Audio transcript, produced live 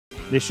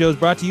This show is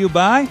brought to you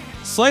by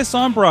Slice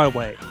on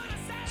Broadway,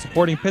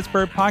 supporting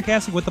Pittsburgh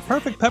podcasting with the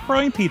perfect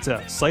pepperoni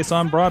pizza,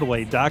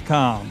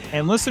 sliceonbroadway.com.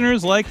 And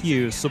listeners like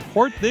you,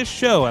 support this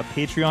show at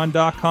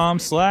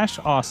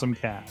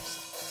patreon.com/AwesomeCast.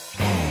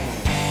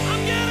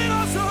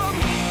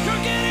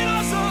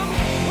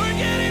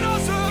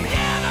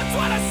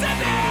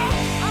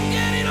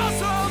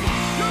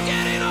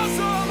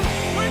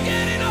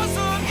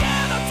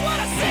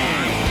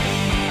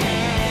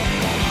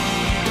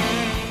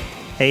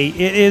 Hey,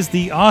 it is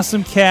the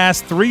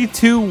AwesomeCast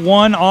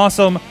 321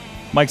 Awesome.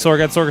 Mike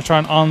Sorg at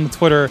Sorgatron on the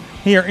Twitter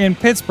here in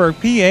Pittsburgh,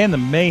 PA, in the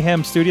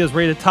Mayhem Studios,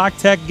 ready to talk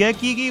tech, get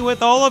geeky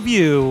with all of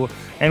you.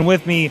 And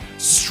with me,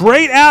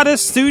 straight out of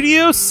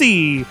Studio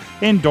C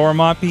in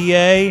Dormont,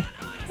 PA,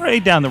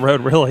 right down the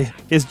road, really,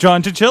 is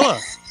John Chilla.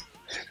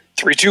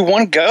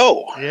 321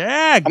 go.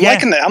 Yeah,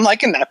 I'm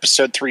liking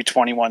episode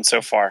 321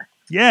 so far.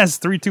 Yes,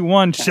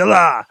 321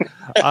 Chilla.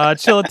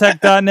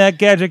 ChillaTech.net,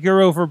 Gadget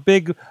Guru for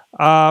big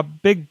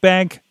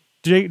bank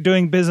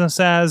doing business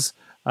as.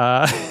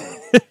 How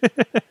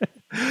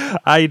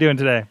you doing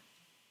today?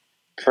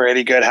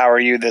 Pretty good. How are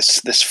you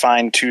this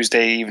fine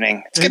Tuesday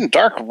evening? It's getting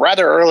dark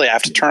rather early. I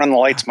have to turn on the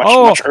lights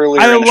much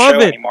earlier in the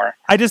show anymore.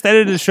 I just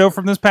edited a show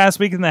from this past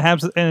week in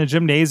a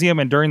gymnasium,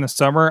 and during the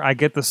summer, I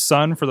get the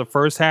sun for the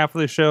first half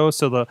of the show,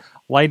 so the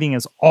lighting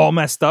is all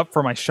messed up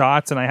for my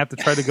shots, and I have to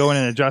try to go in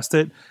and adjust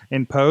it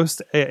in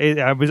post.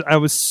 I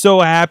was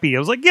so happy. I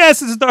was like,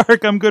 yes, it's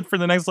dark. I'm good for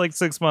the next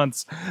 6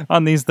 months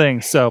on these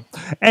things. So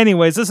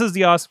anyways, this is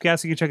the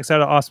AwesomeCast. You can check us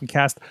out at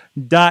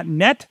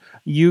AwesomeCast.net.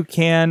 You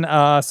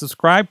can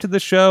subscribe to the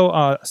show,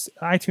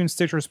 iTunes,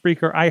 Stitcher,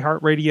 Spreaker,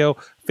 iHeartRadio,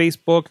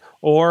 Facebook,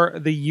 or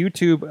the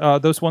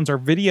YouTube. Those ones are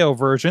video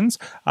versions.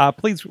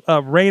 Please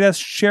rate us,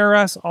 share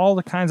us, all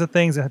the kinds of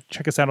things.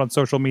 Check us out on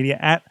social media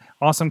at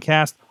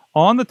AwesomeCast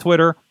on the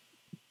Twitter,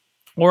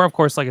 or of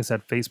course, like I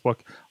said, Facebook,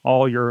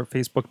 all your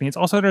Facebook needs.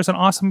 Also, there's an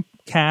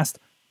AwesomeCast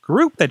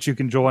group that you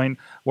can join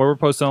where we're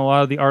posting a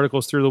lot of the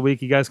articles through the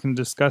week. You guys can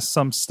discuss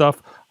some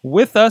stuff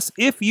with us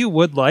if you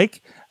would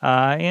like,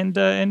 and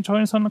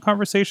join us on the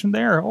conversation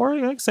there, or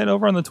like I said,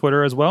 over on the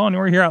Twitter as well. And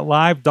we're here at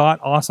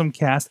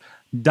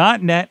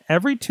live.awesomecast.net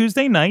every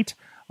Tuesday night.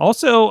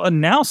 Also,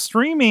 now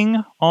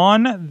streaming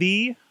on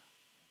the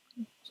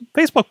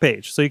Facebook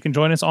page, so you can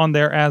join us on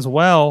there as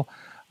well.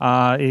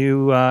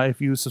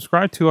 If you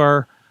subscribe to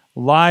our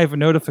live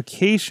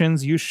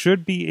notifications, you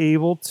should be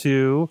able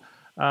to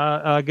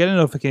get a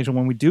notification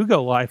when we do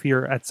go live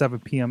here at 7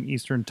 p.m.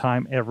 Eastern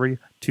Time every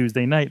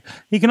Tuesday night.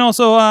 You can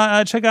also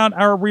check out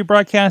our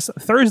rebroadcast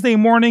Thursday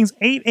mornings,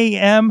 8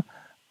 a.m.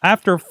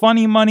 after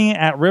Funny Money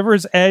at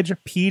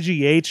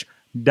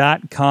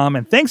riversedgepgh.com.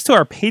 And thanks to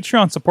our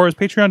Patreon supporters,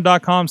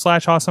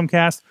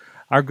 patreon.com/awesomecast,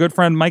 our good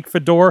friend Mike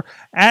Fedor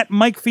at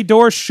Mike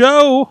Fedor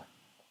Show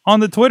on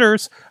the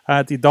Twitters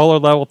at the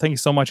 $1 level. Thank you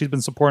so much. He's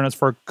been supporting us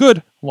for a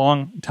good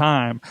long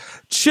time.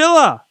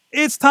 Chilla,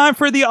 it's time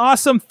for the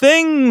awesome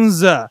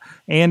things.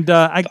 And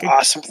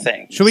awesome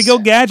things. Should we go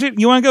gadget?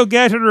 You want to go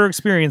gadget or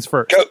experience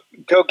first?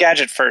 Go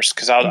gadget first,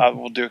 because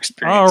we'll do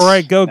experience. All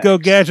right, go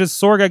gadget.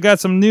 Sorg, I got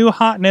some new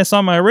hotness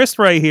on my wrist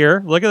right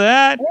here. Look at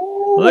that.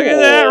 Ooh. Look at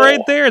that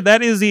right there.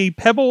 That is a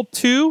Pebble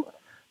 2.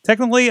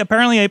 Technically,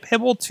 apparently a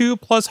Pebble 2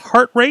 plus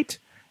heart rate.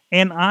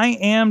 And I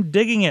am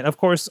digging it. Of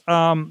course,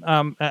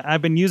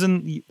 I've been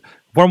using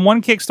from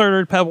one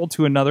Kickstarter Pebble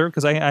to another,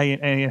 because I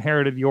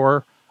inherited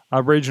your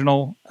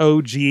original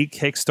OG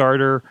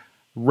Kickstarter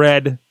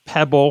red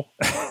Pebble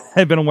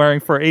I've been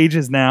wearing for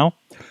ages now.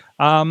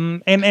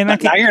 Now you're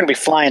gonna be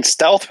flying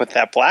stealth with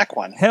that black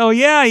one. Hell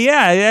yeah,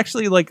 yeah. It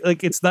actually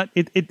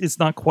it's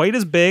not quite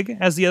as big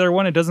as the other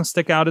one. It doesn't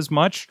stick out as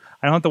much.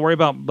 I don't have to worry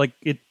about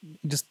it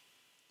just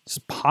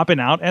popping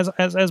out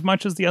as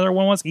much as the other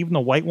one was. Even the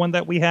white one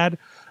that we had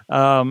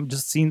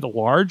just seemed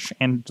large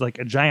and like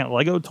a giant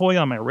Lego toy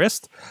on my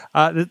wrist.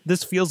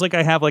 This feels like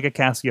I have like a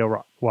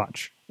Casio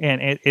watch,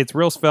 and it's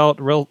real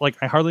svelte, real, like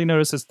I hardly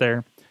notice it's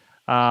there.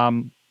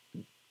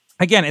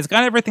 Again, it's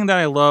got everything that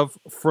I love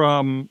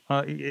from.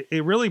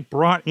 It really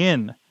brought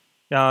in,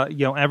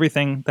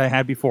 everything that I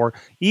had before.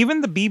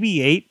 Even the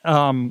BB-8,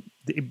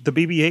 the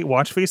BB-8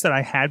 watch face that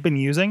I had been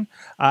using,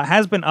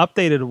 has been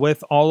updated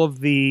with all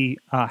of the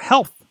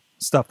health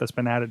stuff that's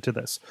been added to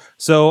this.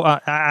 So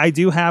I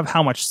do have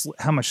how much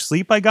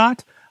sleep I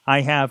got.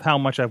 I have how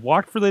much I've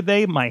walked for the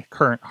day, my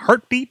current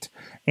heartbeat,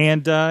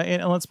 and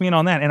it lets me in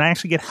on that. And I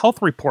actually get health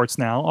reports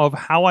now of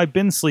how I've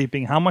been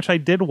sleeping, how much I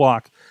did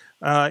walk.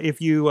 If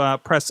you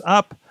press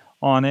up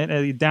on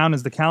it, down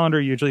is the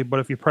calendar usually, but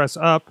if you press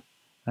up,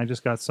 I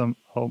just got some,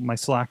 my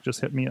Slack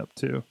just hit me up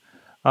too.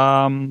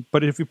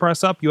 But if you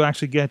press up, you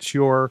actually get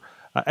your,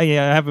 I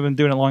haven't been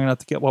doing it long enough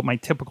to get what my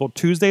typical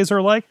Tuesdays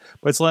are like,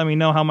 but it's letting me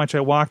know how much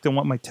I walked and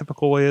what my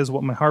typical is,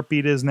 what my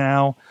heartbeat is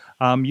now.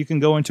 You can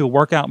go into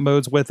workout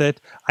modes with it.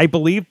 I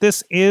believe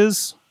this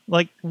is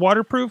like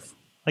waterproof,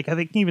 like I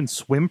think even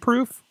swim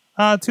proof.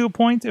 To a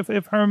point, if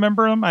I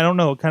remember them. I don't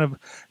know. It kind of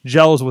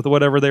gels with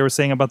whatever they were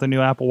saying about the new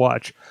Apple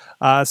Watch.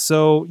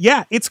 So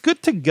yeah, it's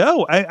good to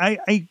go.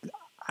 I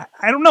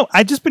I don't know.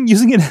 I've just been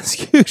using it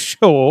as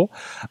usual.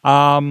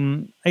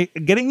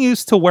 Getting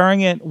used to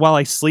wearing it while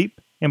I sleep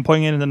and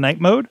putting it into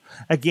night mode.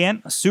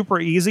 Again, super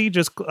easy.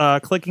 Just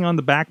clicking on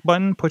the back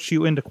button puts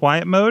you into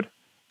quiet mode.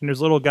 And there's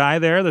a little guy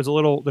there. There's a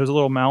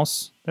little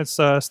mouse that's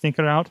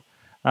sneaking out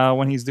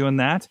when he's doing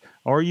that.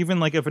 Or even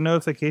like if a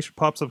notification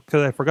pops up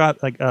because I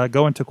forgot, like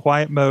go into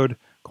quiet mode.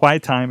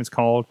 Quiet time it's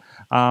called,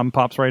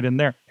 pops right in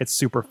there. It's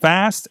super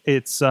fast.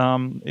 It's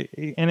and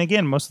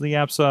again, most of the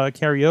apps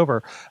carry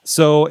over.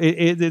 So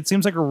it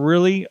seems like a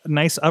really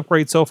nice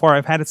upgrade so far.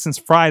 I've had it since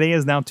Friday.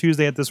 Is now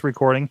Tuesday at this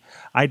recording.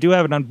 I do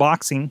have an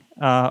unboxing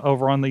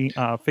over on the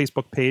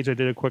Facebook page. I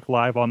did a quick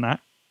live on that.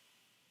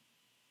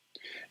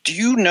 Do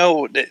you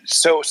know that?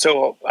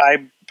 So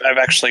I've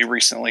actually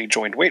recently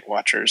joined Weight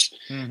Watchers,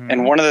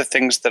 and one of the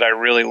things that I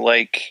really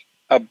like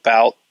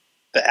about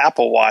the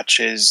Apple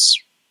Watch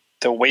is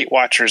the Weight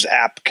Watchers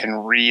app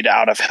can read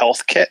out of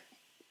Health Kit.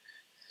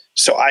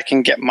 So I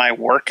can get my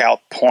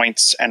workout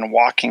points and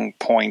walking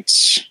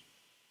points.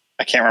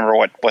 I can't remember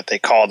what they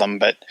call them,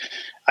 but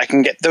I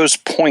can get those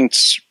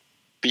points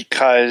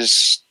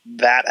because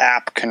that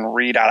app can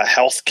read out of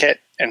Health Kit.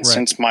 And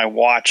since my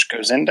watch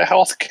goes into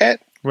Health Kit,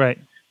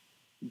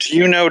 do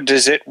you know,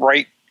 does it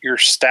write your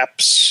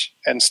steps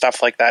and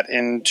stuff like that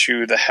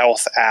into the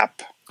health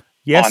app?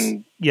 Yes,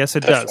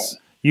 it does.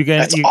 You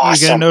get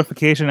a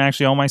notification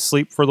actually on my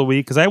sleep for the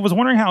week, because I was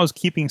wondering how I was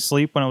keeping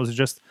sleep when I was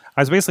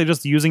basically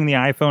just using the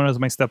iPhone as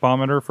my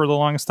stepometer for the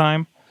longest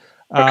time.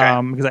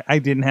 Because I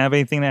didn't have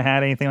anything that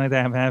had anything like that.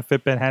 I haven't had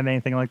Fitbit, had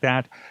anything like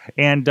that.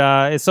 And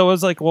so I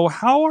was like, well,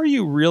 how are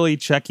you really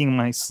checking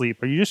my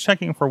sleep? Are you just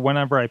checking for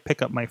whenever I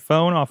pick up my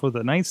phone off of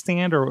the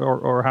nightstand,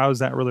 or how does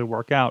that really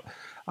work out?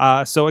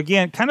 So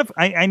again, kind of,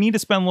 I need to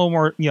spend a little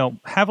more,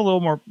 have a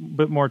little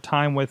bit more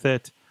time with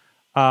it,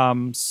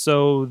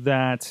 so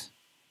that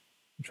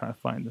I'm trying to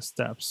find the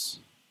steps.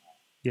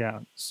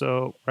 Yeah.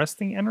 So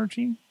resting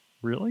energy,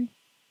 really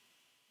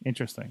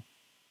interesting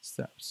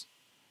steps.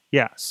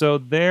 Yeah. So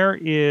there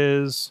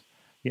is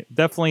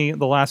definitely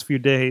the last few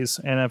days,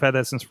 and I've had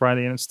that since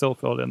Friday, and it's still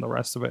filled in the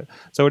rest of it.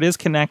 So it is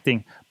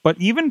connecting. But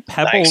even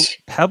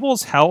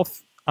Pebble's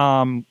health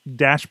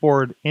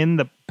dashboard in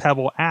the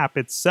Pebble app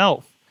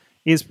itself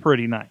is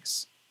pretty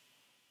nice.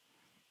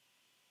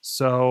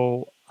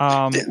 So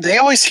they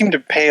always seem to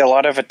pay a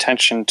lot of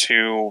attention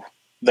to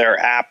their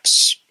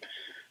apps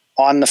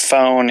on the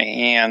phone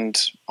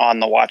and on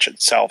the watch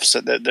itself.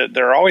 So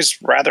they're always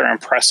rather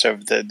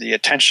impressive, the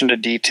attention to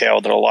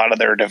detail that a lot of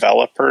their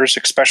developers,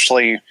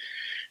 especially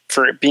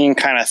for it being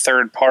kind of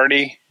third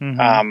party.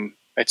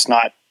 It's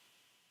not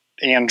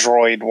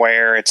Android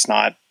Wear, it's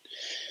not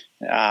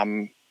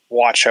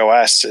Watch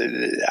OS.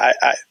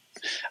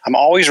 I'm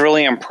always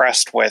really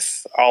impressed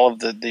with all of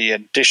the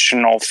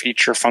additional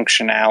feature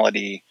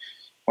functionality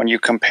when you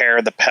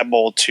compare the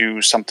Pebble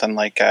to something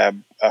like a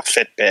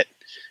Fitbit.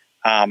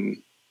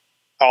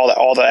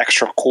 All the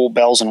extra cool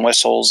bells and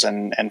whistles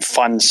and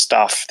fun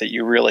stuff that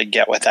you really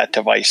get with that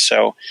device.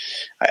 So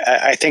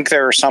I think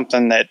there's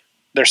something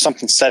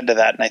said to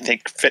that, and I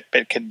think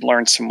Fitbit could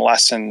learn some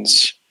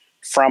lessons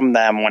from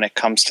them when it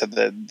comes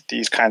to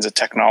these kinds of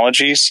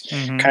technologies,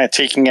 kind of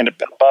taking it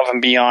above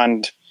and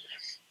beyond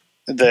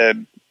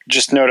the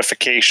just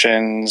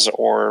notifications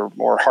or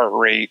heart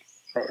rate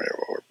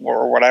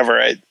or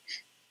whatever.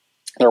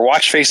 Their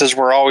watch faces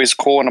were always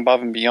cool, and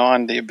above and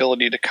beyond the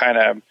ability to kind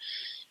of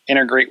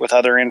integrate with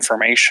other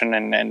information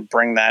and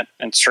bring that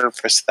and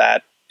surface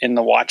that in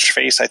the watch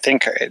face. I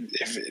think,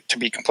 to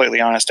be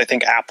completely honest, I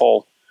think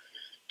Apple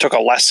took a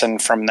lesson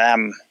from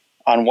them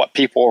on what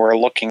people were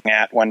looking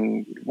at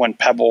when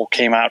Pebble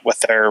came out with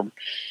their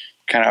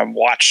kind of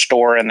watch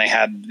store, and they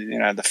had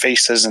the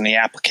faces and the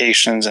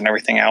applications and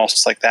everything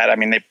else like that. I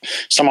mean,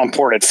 someone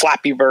ported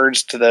Flappy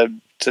Birds to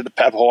the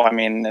Pebble. I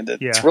mean,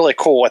 it's really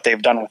cool what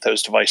they've done with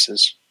those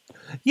devices.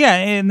 Yeah,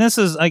 and this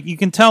is like, you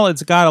can tell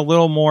it's got a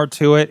little more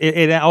to it.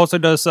 It also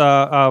does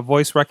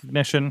voice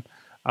recognition,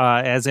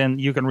 as in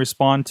you can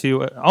respond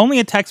to only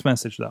a text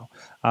message though,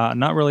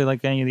 not really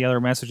like any of the other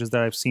messages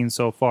that I've seen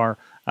so far.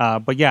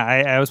 But yeah,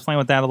 I was playing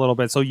with that a little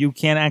bit, so you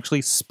can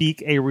actually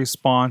speak a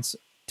response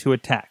to a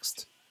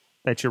text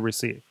that you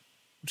receive,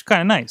 which is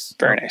kind of nice.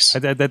 Very nice.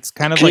 That's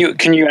kind of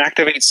can you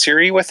activate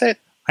Siri with it?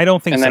 I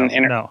don't think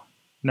so.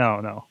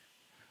 No.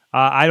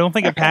 I don't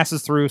think it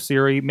passes through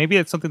Siri. Maybe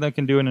it's something that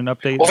can do in an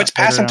update. Well, if it's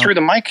passing through the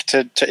mic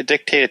to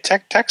dictate a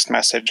text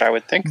message, I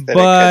would think that.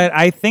 But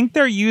I think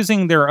they're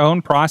using their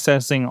own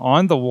processing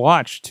on the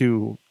watch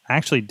to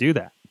actually do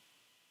that.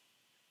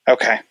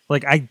 Okay.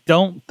 Like I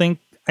don't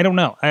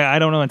know. I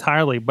don't know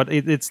entirely, but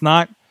it's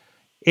not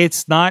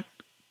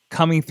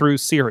coming through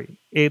Siri.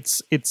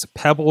 It's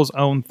Pebble's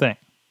own thing.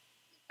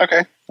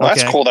 Okay. Well,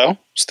 that's cool though.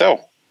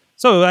 Still.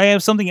 So I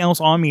have something else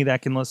on me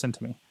that can listen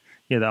to me.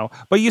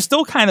 But you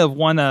still kind of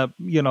want to,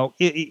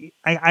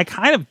 I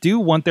kind of do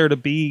want there to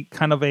be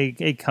kind of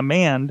a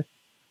command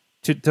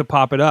to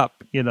pop it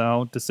up,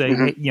 to say,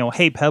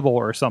 hey, Pebble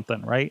or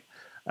something, right?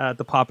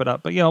 To pop it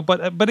up.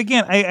 But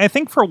again, I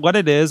think for what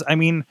it is, I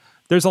mean,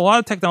 there's a lot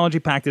of technology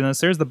packed in this.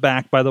 There's the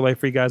back, by the way,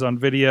 for you guys on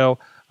video.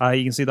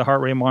 You can see the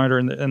heart rate monitor,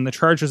 and the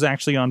charger is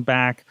actually on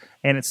back,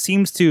 and it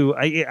seems to,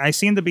 I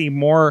seem to be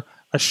more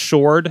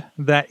assured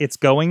that it's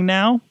going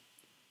now.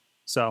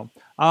 So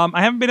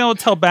I haven't been able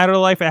to tell battery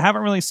life. I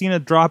haven't really seen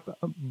it drop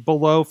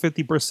below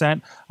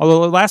 50%.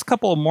 Although the last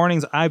couple of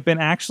mornings, I've been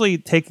actually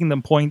taking the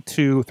point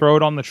to throw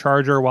it on the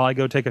charger while I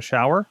go take a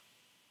shower.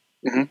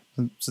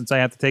 Since I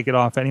have to take it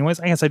off anyways.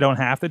 I guess I don't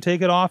have to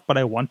take it off, but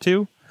I want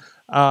to.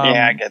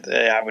 Yeah, I get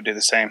that. Yeah, I would do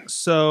the same.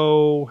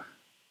 So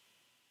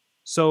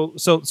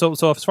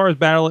as far as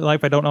battery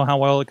life, I don't know how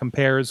well it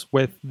compares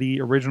with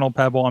the original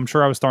Pebble. I'm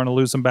sure I was starting to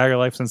lose some battery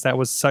life since that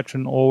was such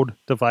an old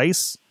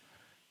device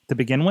to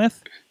begin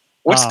with.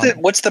 What's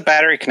the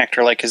battery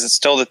connector like? Is it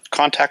still the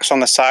contacts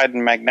on the side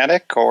and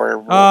magnetic,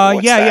 or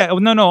yeah.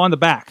 No, on the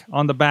back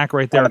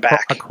right there,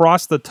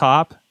 across the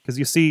top, because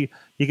you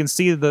can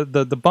see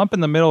the bump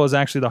in the middle is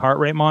actually the heart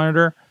rate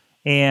monitor,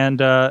 and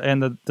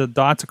the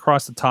dots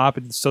across the top.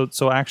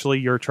 So actually,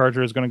 your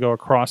charger is going to go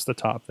across the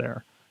top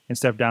there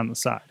instead of down the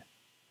side.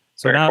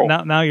 So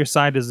now your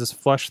side is this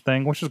flush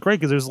thing, which is great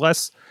because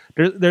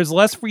there's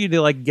less for you to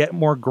like get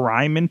more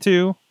grime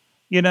into,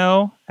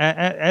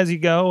 as you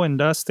go, and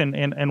dust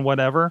and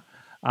whatever.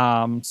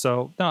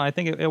 So no, I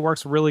think it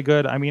works really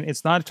good. I mean,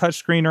 it's not a touch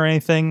screen or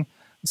anything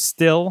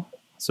still.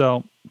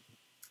 So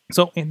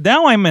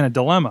now I'm in a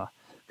dilemma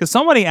because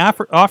somebody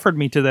offered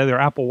me today their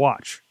Apple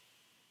Watch.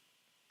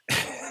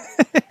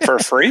 For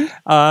free?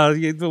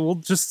 We'll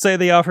just say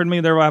they offered me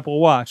their Apple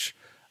Watch.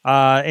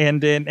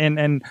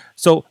 And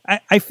so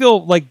I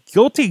feel like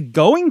guilty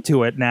going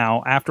to it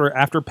now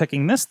after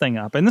picking this thing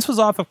up. And this was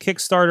off of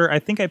Kickstarter. I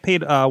think I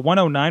paid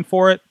 $109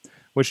 for it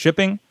with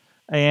shipping,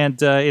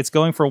 and it's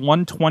going for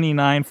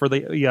 $129 for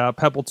the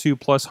Pebble 2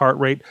 Plus heart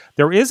rate.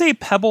 There is a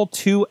Pebble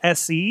 2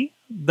 SE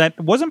that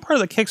wasn't part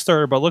of the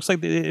Kickstarter, but looks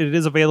like it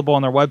is available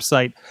on their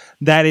website.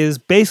 That is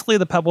basically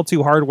the Pebble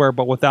 2 hardware,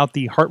 but without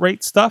the heart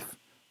rate stuff.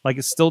 Like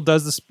it still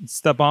does the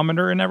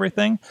stepometer and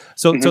everything.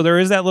 So there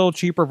is that little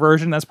cheaper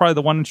version. That's probably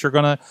the one that you're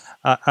gonna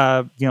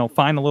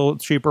find a little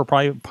cheaper.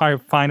 Probably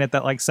find at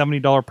that like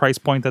 $70 price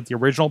point that the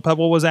original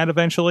Pebble was at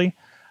eventually.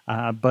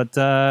 But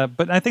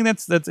I think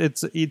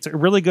it's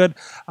really good.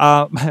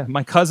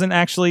 My cousin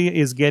actually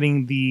is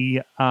getting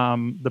the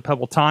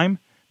Pebble Time.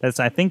 That's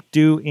I think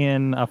due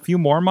in a few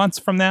more months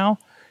from now.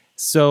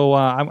 So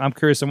I'm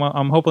curious.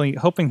 I'm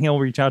hoping he'll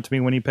reach out to me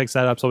when he picks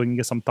that up, so we can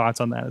get some thoughts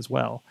on that as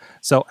well.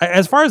 So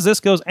as far as this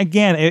goes,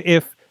 again,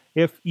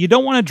 if you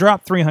don't want to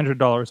drop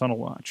 $300 on a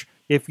watch,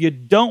 if you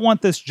don't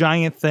want this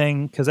giant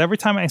thing, because every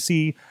time I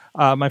see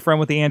my friend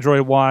with the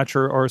Android watch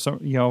or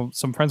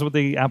some friends with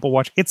the Apple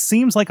Watch, it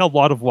seems like a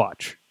lot of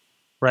watch,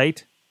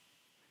 right?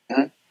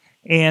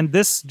 And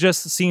this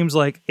just seems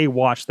like a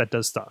watch that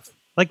does stuff.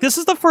 Like this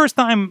is the first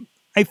time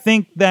I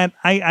think that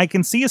I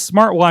can see a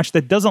smartwatch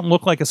that doesn't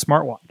look like a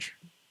smartwatch.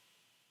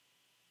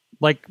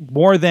 Like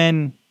more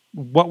than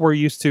what we're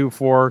used to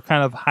for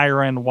kind of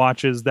higher end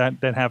watches that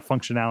have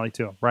functionality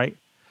to them, right?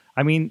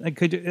 I mean,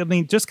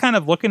 just kind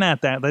of looking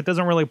at that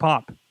doesn't really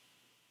pop.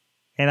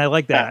 And I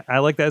like that. I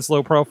like that it's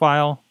low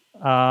profile.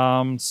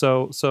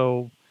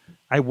 So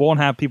I won't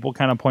have people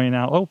kind of pointing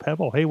out, oh,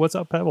 Pebble, hey, what's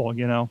up, Pebble?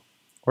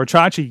 Or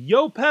Chachi,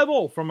 yo,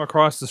 Pebble, from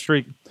across the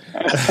street.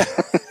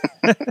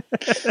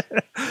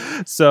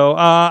 So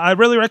I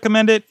really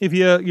recommend it if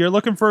you're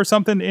looking for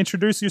something to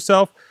introduce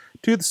yourself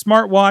to the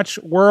smartwatch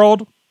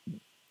world.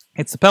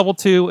 It's the Pebble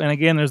 2, and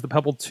again, there's the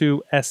Pebble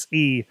 2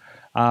 SE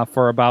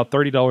for about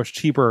 $30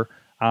 cheaper.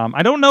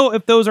 I don't know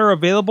if those are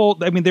available.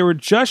 I mean, they were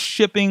just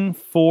shipping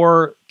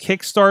for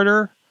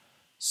Kickstarter,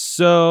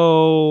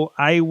 so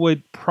I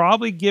would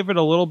probably give it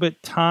a little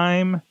bit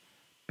time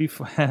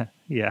before.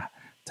 Yeah,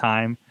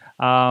 time.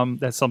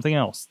 That's something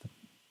else.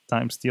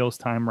 Time steals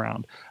time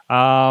round.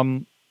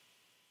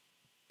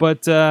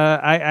 But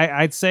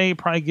I'd say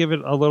probably give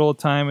it a little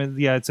time.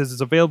 Yeah, it says it's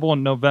available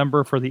in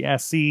November for the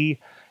SE.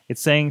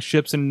 It's saying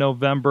ships in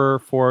November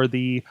for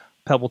the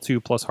Pebble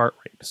 2 Plus heart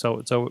rate.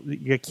 So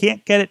you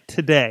can't get it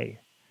today,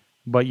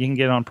 but you can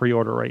get it on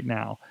pre-order right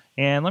now.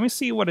 And let me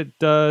see what it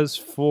does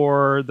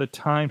for the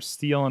time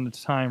steal and the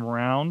time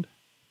round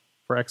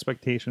for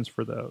expectations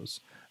for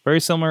those. Very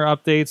similar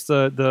updates.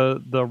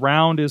 The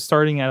round is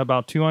starting at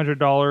about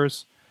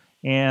 $200,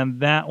 and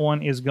that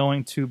one is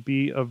going to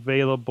be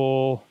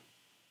available.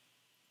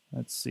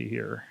 Let's see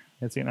here.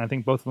 I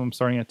think both of them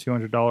starting at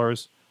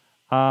 $200.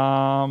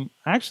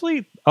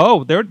 Actually,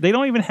 they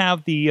don't even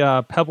have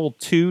the Pebble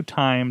 2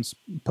 times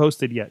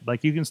posted yet.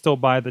 Like you can still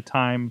buy the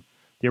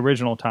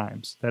original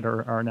times that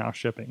are now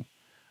shipping,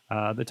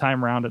 the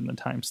time round and the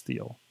time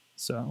steal.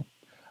 So,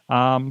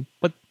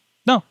 but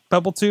no,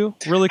 Pebble 2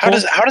 really cool.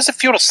 How does it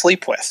feel to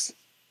sleep with?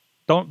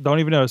 Don't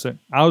even notice it.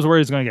 I was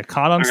worried it's going to get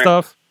caught on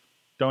stuff.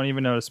 Don't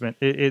even notice it.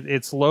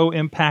 It's low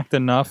impact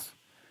enough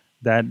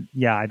that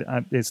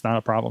it's not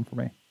a problem for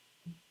me.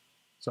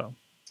 So,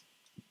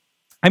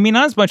 I mean,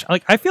 not as much.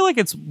 Like I feel like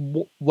it's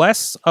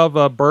less of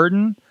a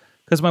burden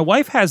because my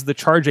wife has the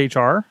Charge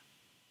HR,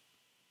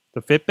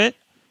 the Fitbit,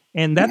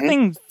 and that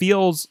thing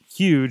feels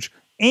huge.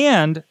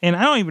 And I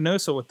don't even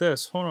notice it with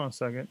this. Hold on a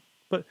second.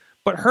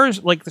 But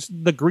hers, like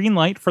the green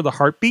light for the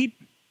heartbeat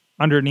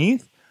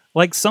underneath,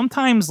 like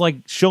sometimes like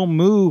she'll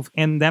move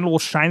and that will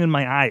shine in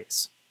my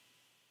eyes.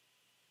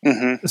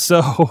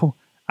 So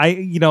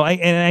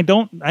I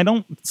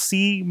don't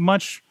see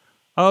much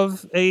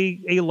of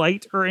a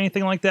light or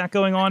anything like that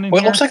going on in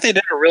Well, here. it looks like they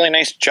did a really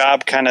nice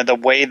job, kind of the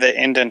way the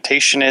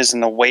indentation is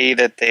and the way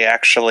that they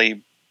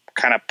actually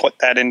kind of put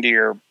that into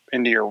your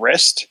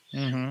wrist.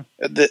 On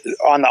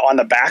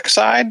the back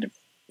side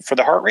for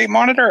the heart rate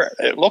monitor,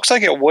 it looks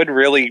like it would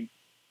really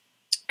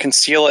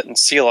conceal it and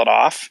seal it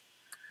off.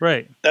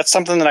 Right. That's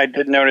something that I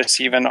did notice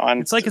even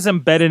on. It's like it's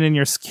embedded in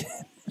your skin.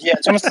 Yeah,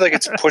 it's almost like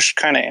it's pushed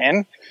kind of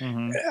in.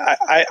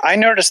 I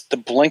noticed the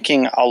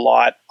blinking a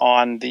lot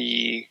on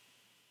the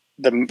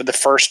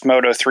first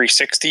Moto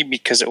 360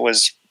 because it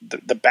was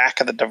the back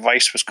of the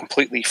device was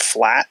completely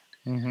flat,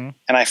 and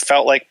I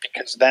felt like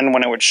because then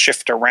when it would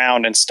shift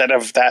around, instead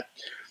of that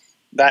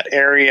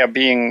area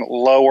being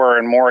lower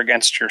and more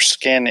against your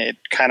skin, it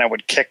kind of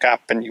would kick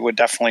up, and you would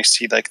definitely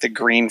see like the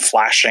green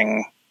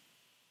flashing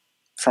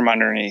from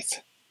underneath.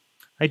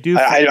 I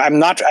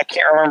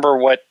can't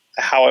remember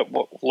how it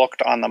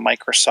looked on the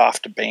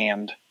Microsoft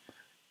Band,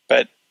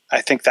 but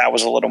I think that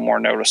was a little more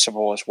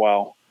noticeable as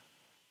well.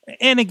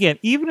 And again,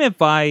 even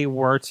if I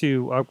were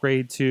to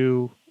upgrade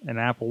to an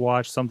Apple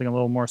Watch, something a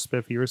little more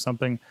spiffy or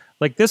something,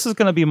 like this is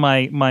going to be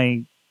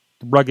my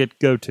rugged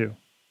go-to,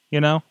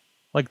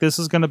 Like this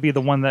is going to be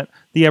the one that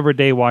the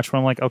everyday watch when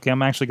I'm like, okay,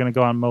 I'm actually going to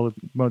go out and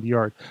mow the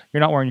yard.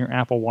 You're not wearing your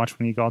Apple Watch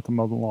when you go out to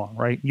mow the lawn,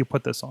 right? You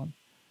put this on,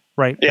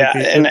 right? Yeah,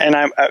 and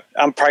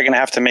I'm probably going to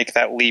have to make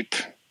that leap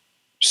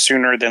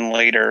sooner than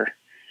later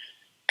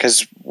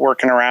because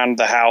working around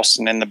the house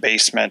and in the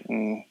basement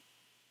and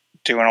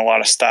doing a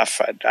lot of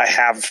stuff, I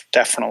have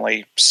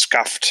definitely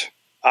scuffed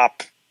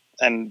up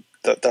and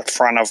the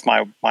front of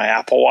my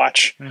Apple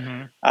Watch.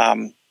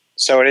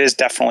 So it is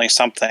definitely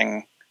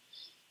something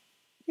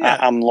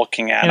I'm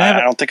looking at.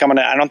 I don't think I'm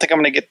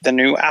gonna get the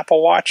new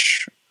Apple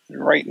Watch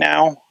right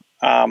now,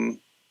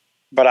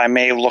 but I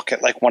may look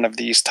at like one of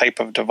these type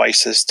of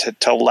devices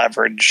to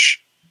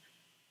leverage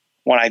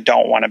when I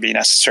don't want to be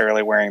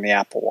necessarily wearing the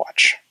Apple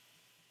Watch.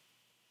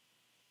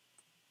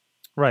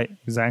 Right,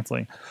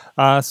 exactly.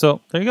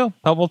 So there you go,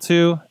 Pebble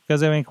 2. If you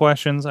guys have any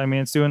questions, I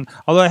mean, it's doing.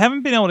 Although I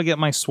haven't been able to get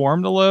my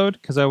Swarm to load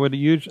because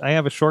I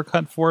have a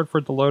shortcut for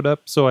it to load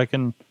up so I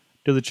can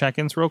do the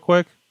check-ins real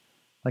quick.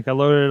 Like I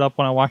loaded it up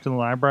when I walked in the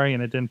library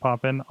and it didn't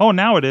pop in. Oh,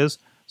 now it is.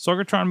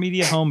 Sorgatron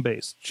Media Home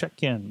Base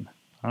check in.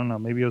 I don't know.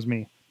 Maybe it was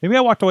me. Maybe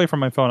I walked away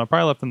from my phone. I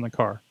probably left it in the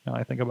car. Now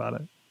I think about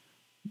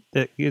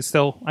it. It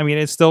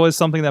still is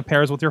something that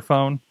pairs with your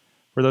phone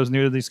for those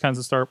new to these kinds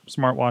of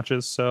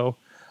smartwatches. So.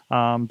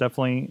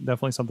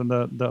 Definitely something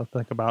to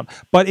think about.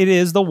 But it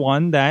is the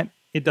one that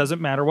it doesn't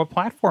matter what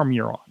platform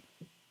you're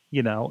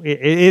on.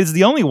 It is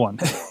the only one,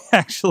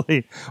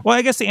 actually. Well,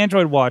 I guess the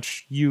Android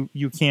Watch, you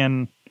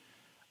can...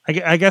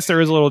 I guess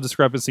there is a little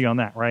discrepancy on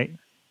that, right?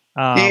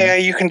 Yeah,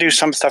 you can do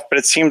some stuff, but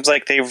it seems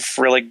like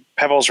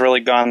Pebble's really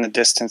gone the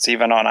distance,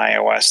 even on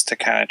iOS, to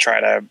kind of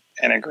try to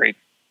integrate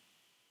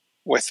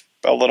with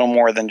a little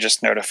more than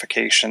just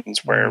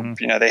notifications, where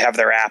they have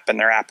their app, and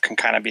their app can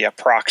kind of be a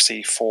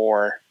proxy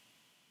for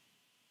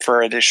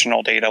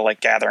additional data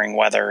like gathering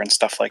weather and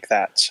stuff like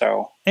that.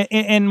 So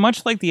and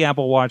much like the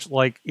Apple Watch,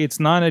 like it's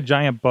not a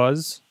giant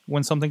buzz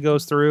when something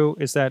goes through.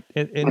 Is that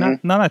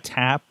not a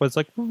tap, but it's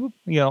like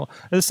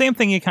the same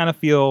thing you kind of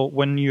feel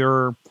when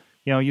you're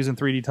using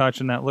 3D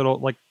Touch and that little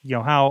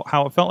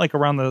how it felt like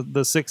around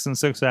the 6 and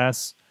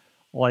 6S,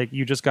 like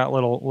you just got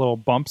little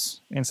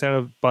bumps instead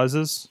of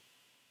buzzes.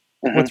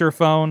 With your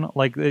phone,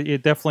 like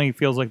it definitely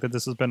feels like that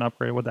this has been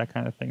upgraded with that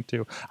kind of thing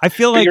too. I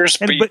feel like yours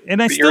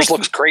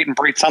looks great in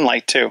bright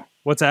sunlight too.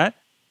 What's that?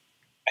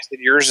 I said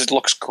yours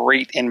looks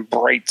great in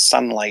bright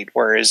sunlight,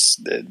 whereas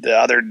a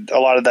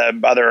lot of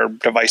the other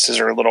devices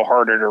are a little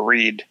harder to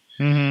read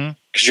because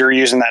you're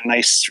using that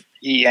nice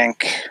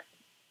e-ink,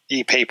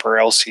 e-paper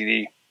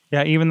LCD.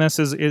 Yeah, even this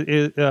seems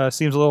a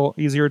little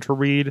easier to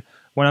read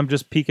when I'm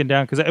just peeking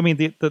down because I mean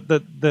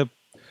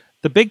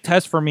the big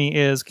test for me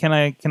is can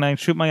I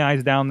shoot my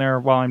eyes down there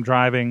while I'm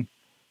driving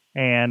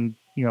and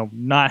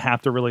not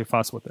have to really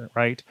fuss with it,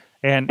 right?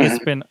 And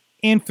it's been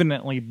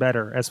infinitely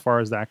better as far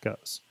as that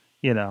goes.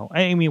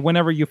 I mean,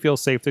 whenever you feel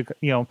safe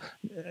to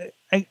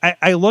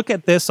I look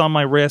at this on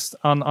my wrist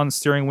on the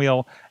steering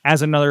wheel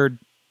as another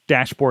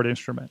dashboard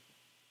instrument,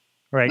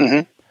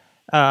 right?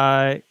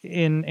 And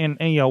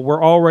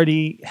we're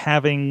already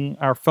having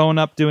our phone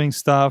up doing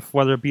stuff,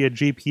 whether it be a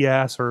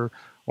GPS or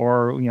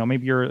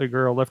maybe you're a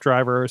Lyft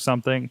driver or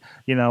something.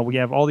 We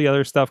have all the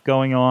other stuff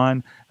going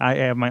on. I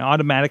have my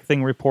automatic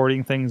thing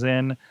reporting things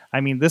in. I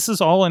mean, this is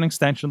all an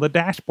extension of the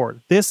dashboard.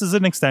 This is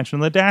an extension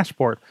of the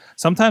dashboard.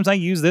 Sometimes I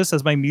use this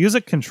as my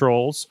music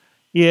controls.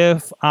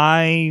 If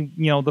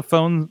the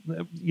phone,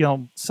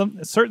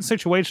 some certain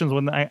situations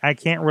when I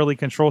can't really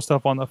control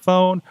stuff on the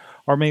phone,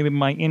 or maybe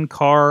my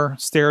in-car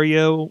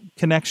stereo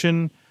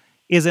connection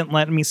isn't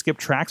letting me skip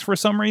tracks for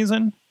some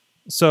reason.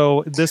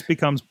 So this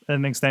becomes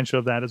an extension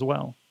of that as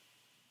well.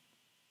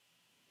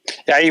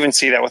 Yeah, I even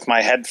see that with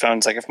my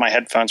headphones. Like if my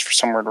headphones, for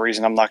some weird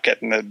reason, I'm not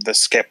getting the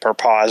skip or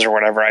pause or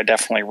whatever, I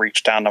definitely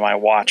reach down to my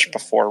watch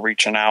before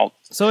reaching out.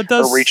 So it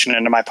does, or reaching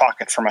into my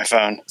pocket for my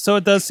phone. So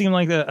it does seem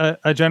like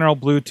a general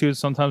Bluetooth.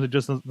 Sometimes it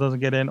just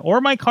doesn't get in,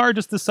 or my car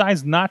just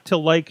decides not to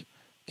like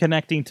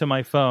connecting to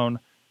my phone,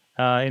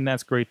 and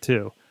that's great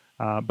too.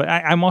 But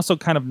I'm also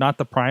kind of not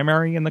the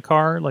primary in the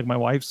car. Like my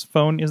wife's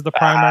phone is the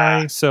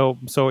primary, so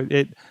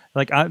it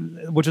like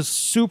which is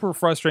super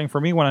frustrating for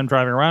me when I'm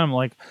driving around.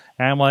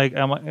 I'm like,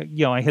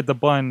 you know, I hit the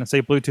button and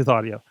say Bluetooth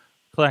audio,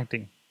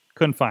 collecting,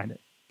 couldn't find it,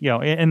 you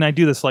know, and I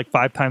do this like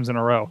 5 times in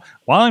a row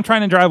while I'm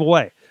trying to drive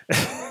away.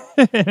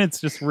 And it's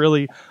just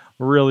really,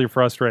 really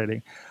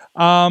frustrating.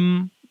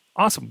 Awesome.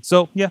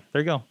 So yeah,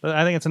 there you go.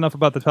 I think it's enough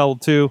about the Pebble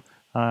 2.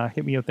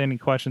 Hit me with any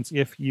questions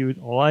if you'd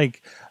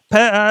like.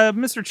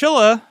 Mr.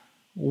 Chilla,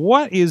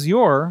 what is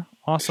your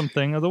awesome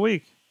thing of the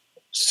week?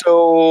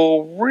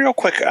 So real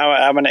quick,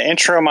 I'm going to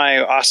intro my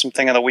awesome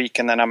thing of the week,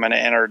 and then I'm going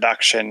to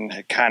introduction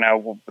kind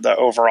of the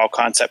overall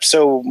concept.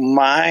 So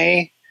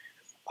my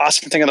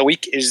awesome thing of the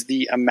week is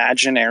the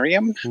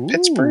Imaginarium,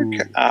 Pittsburgh.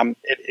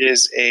 It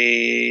is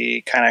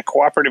a kind of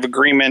cooperative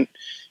agreement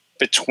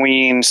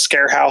between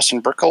Scarehouse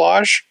and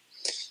Bricolage,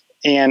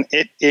 and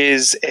it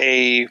is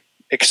a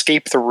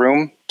escape the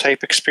room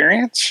type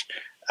experience.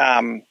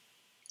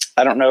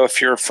 I don't know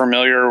if you're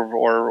familiar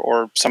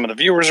or some of the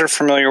viewers are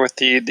familiar with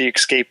the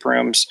escape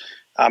rooms.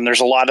 There's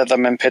a lot of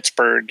them in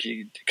Pittsburgh.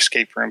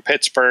 Escape Room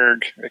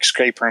Pittsburgh,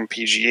 Escape Room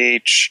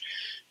PGH,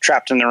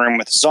 Trapped in the Room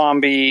with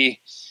Zombie.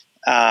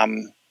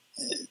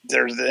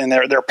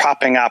 They're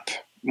popping up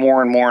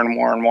more and more and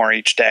more and more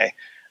each day.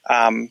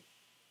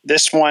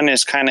 This one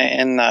is kind of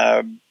in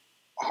the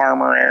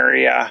Harmer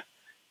area.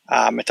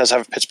 It does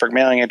have a Pittsburgh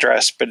mailing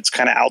address, but it's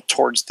kind of out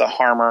towards the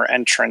Harmer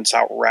entrance,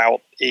 out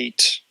Route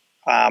 8,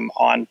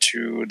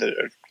 onto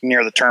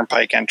near the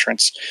Turnpike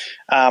entrance.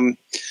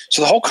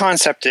 So the whole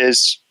concept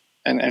is,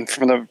 and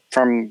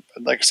from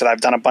like I said,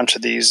 I've done a bunch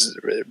of these.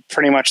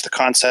 Pretty much the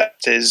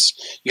concept is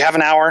you have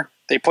an hour.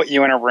 They put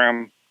you in a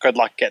room. Good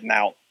luck getting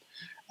out.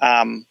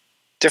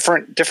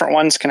 Different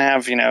ones can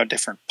have, you know,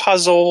 different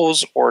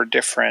puzzles or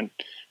different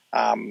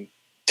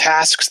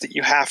tasks that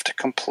you have to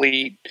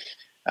complete.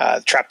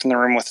 Trapped in the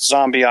Room with a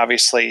Zombie,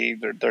 obviously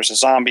there's a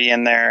zombie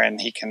in there, and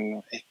he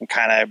can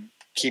kind of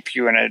keep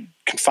you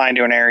confined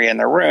to an area in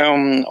the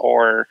room,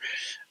 or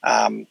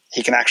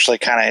he can actually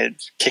kind of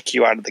kick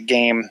you out of the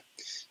game,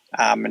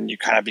 and you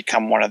kind of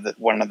become one of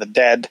the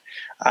dead.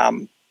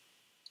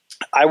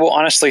 I will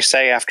honestly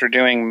say, after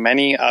doing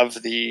many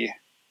of the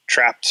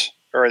trapped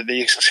or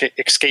the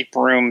escape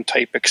room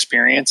type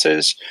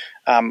experiences,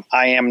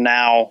 I am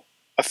now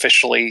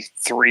officially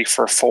 3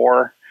 for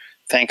 4.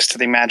 Thanks to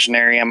the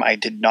Imaginarium, I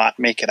did not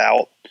make it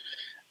out.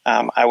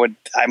 I would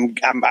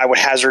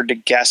hazard to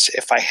guess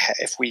if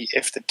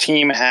the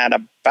team had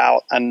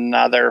about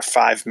another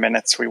 5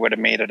 minutes, we would have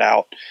made it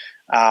out.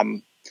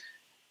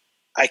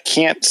 I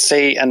can't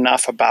say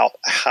enough about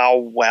how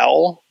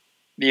well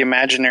the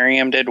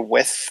Imaginarium did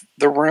with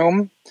the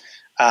room.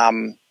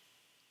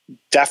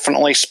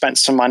 Definitely spent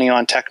some money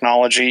on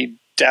technology.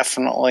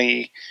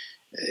 Definitely,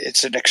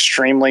 it's an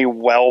extremely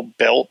well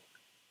built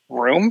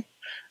room.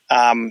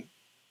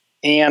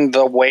 And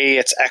the way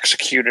it's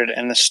executed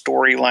and the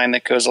storyline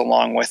that goes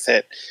along with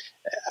it,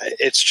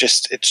 it's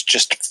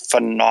just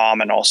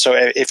phenomenal. So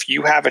if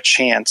you have a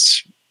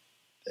chance,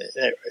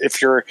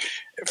 if you're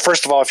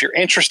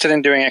interested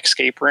in doing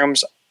escape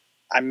rooms,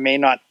 I may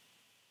not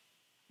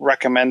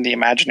recommend the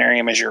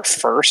Imaginarium as your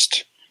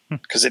first,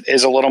 because it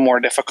is a little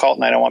more difficult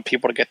and I don't want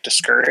people to get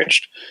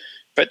discouraged.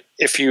 But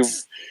if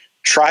you've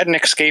tried an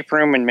escape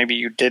room and maybe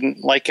you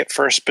didn't like it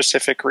for a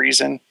specific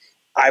reason,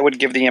 I would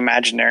give the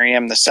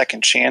Imaginarium the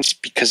second chance,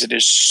 because it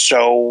is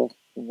so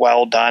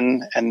well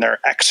done and their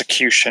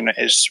execution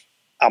is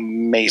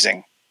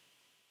amazing.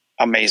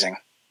 Amazing.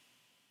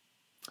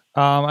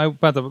 I'm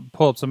about to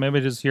pull up some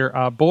images here.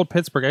 Bold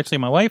Pittsburgh. Actually,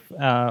 my wife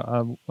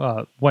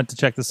went to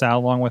check this out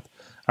along with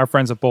our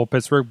friends at Bold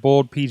Pittsburgh.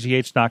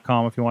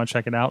 BoldPGH.com if you want to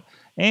check it out.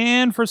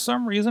 And for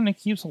some reason, it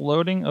keeps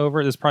loading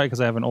over. This is probably because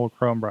I have an old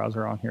Chrome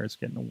browser on here. It's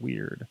getting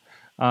weird.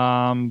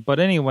 But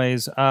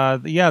anyways,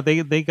 yeah,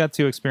 they got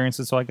 2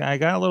 experiences, so I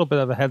got a little bit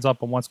of a heads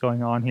up on what's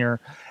going on here.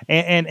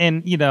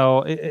 And you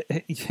know,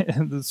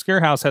 the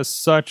Scarehouse has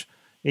such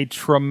a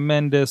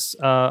tremendous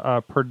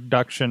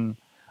production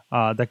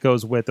that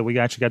goes with it. We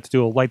actually got to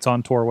do a lights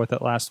on tour with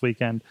it last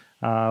weekend,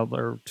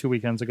 or 2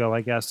 weekends ago,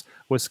 I guess,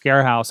 with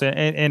Scarehouse,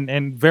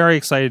 and very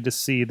excited to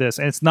see this.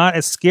 And it's not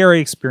a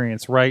scary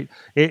experience, right?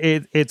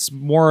 It's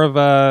more of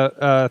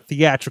a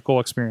theatrical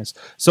experience.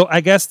 So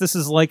I guess this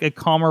is like a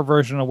calmer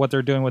version of what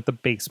they're doing with the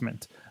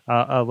basement,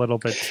 a little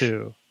bit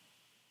too.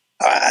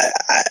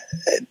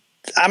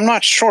 I'm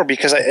not sure,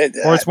 because or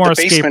it's more the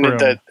escape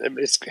basement room.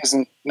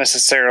 isn't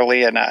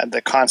necessarily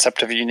the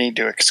concept of you need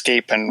to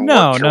escape and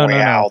work your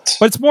way out.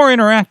 But it's more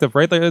interactive,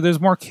 right?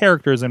 There's more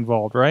characters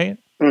involved, right?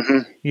 Mm-hmm.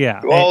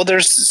 Yeah. Well,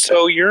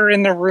 so you're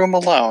in the room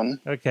alone,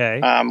 okay,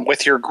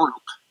 with your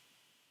group,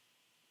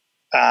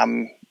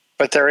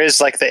 but there is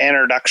like the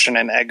introduction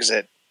and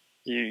exit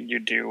you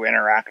do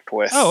interact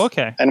with. Oh,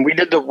 okay. And we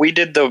did the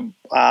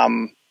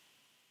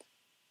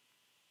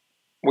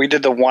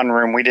one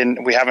room. We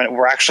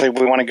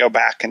want to go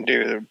back and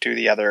do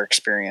the other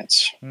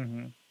experience.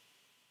 Mm-hmm.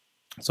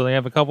 So they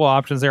have a couple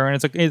options there,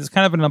 and it's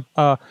kind of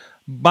an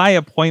by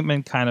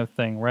appointment kind of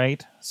thing,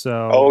 right?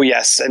 So. Oh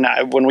yes, and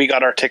when we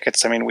got our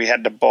tickets, I mean, we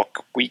had to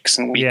book weeks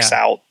and weeks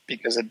out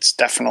because it's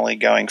definitely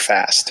going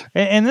fast.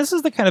 And this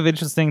is the kind of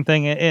interesting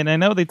thing, and I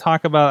know they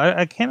talk about.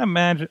 I can't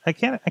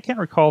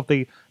recall if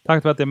they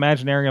talked about the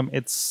Imaginarium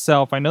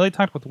itself. I know they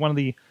talked with one of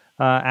the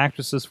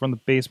actresses from the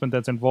basement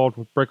that's involved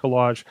with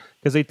bricolage,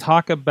 because they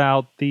talk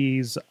about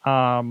these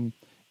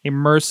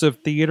immersive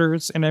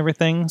theaters and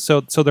everything.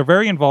 So they're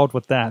very involved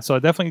with that. So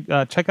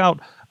definitely check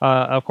out,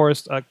 of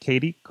course,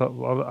 Katie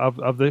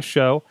of this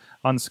show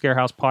on the Scare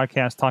House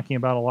podcast, talking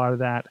about a lot of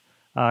that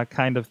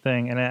kind of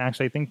thing. And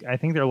actually, I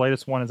think their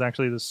latest one is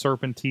actually the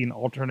Serpentine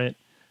alternate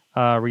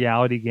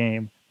reality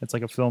game. It's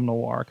like a film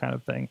noir kind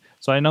of thing.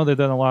 So I know they've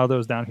done a lot of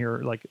those down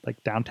here, like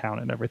downtown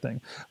and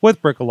everything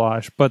with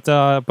bricolage. But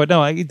no,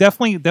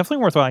 definitely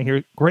worthwhile. I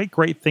hear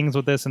great things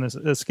with this, and this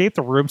escape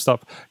the room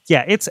stuff.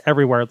 Yeah, it's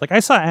everywhere. Like I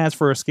saw ads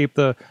for escape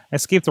the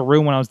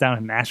room when I was down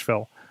in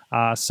Nashville.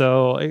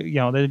 So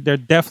they're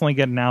definitely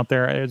getting out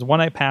there. It's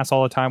one I pass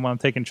all the time when I'm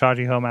taking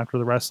Chachi home after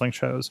the wrestling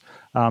shows.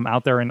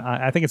 Out there in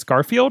I think it's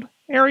Greenfield,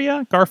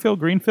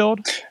 Greenfield.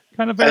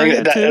 Kind of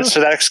area too.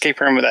 So that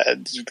escape room with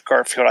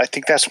Garfield, I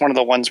think that's one of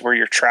the ones where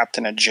you're trapped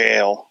in a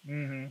jail.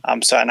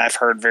 Mm-hmm. And I've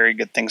heard very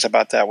good things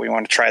about that. We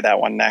want to try that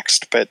one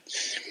next. But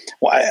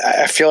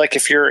I feel like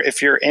if you're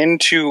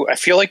into, I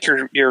feel like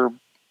you're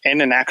in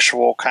an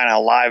actual kind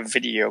of live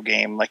video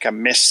game, like a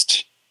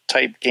Myst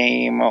type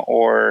game,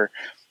 or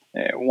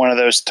one of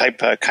those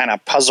type of kind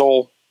of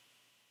puzzle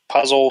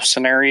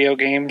scenario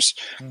games.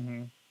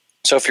 Mm-hmm.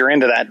 So if you're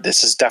into that,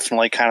 this is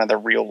definitely kind of the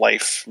real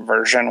life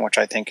version, which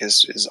I think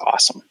is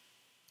awesome.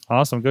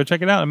 Awesome. Go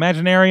check it out.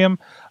 Imaginarium.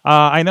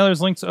 I know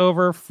there's links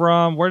over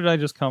from, where did I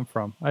just come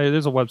from?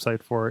 There's a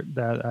website for it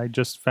that I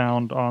just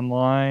found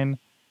online.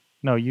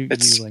 No, you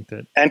linked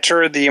it.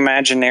 Enter the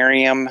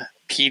Imaginarium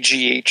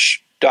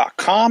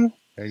pgh.com.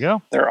 There you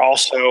go. They're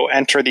also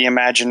Enter the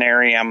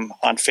Imaginarium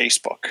on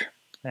Facebook.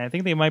 And I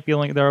think they might be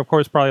linked. They're, of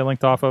course, probably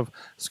linked off of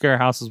Scare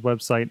House's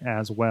website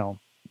as well.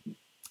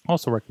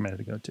 Also recommended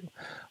to go to.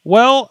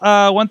 Well,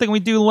 one thing we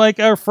do like,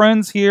 our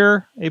friends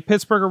here, a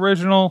Pittsburgh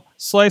original,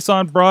 Slice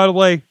on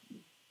Broadway.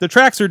 The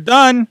tracks are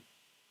done.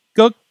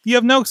 Go. You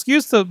have no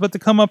excuse but to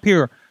come up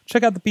here.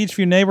 Check out the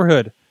Beachview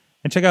neighborhood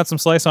and check out some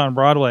Slice on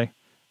Broadway.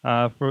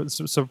 For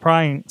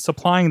supplying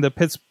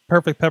the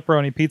perfect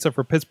pepperoni pizza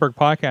for Pittsburgh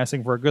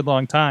podcasting for a good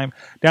long time.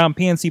 Down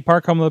PNC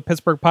Park, home of the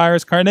Pittsburgh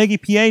Pirates. Carnegie,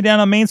 PA, down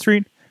on Main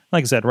Street.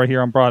 Like I said, right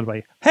here on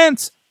Broadway.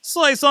 Hence,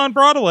 Slice on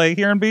Broadway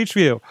here in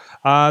Beachview.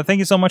 Thank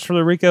you so much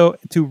for Rico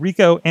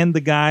and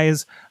the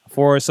guys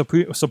for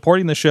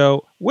supporting the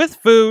show with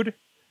food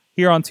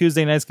here on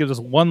Tuesday nights. Gives us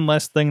one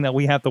less thing that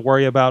we have to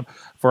worry about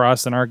for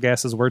us and our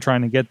guests as we're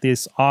trying to get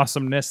this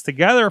awesomeness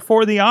together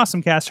for the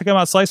AwesomeCast. Check them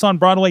out,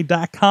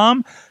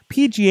 sliceonbroadway.com,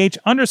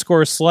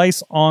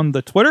 PGH_slice on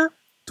the Twitter,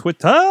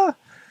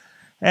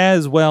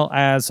 as well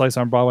as Slice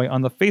on Broadway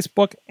on the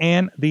Facebook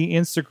and the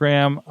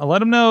Instagram. Let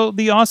them know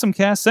the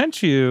AwesomeCast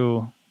sent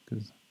you.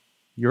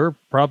 You're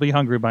probably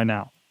hungry by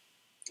now.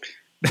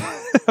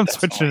 I'm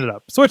switching it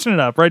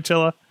up, right,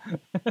 Chilla?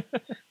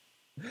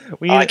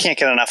 I can't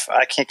get enough.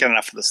 I can't get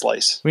enough of the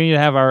slice. We need to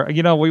have our,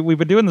 we've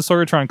been doing the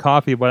Sorgatron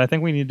coffee, but I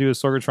think we need to do a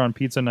Sorgatron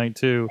pizza night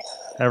too,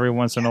 every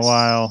once in a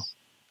while.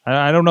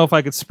 I don't know if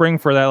I could spring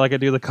for that like I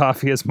do the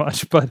coffee as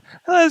much, but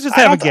let's just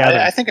have a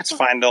gathering. I think it's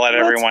fine to let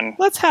everyone.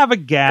 Let's have a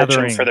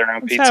gathering for their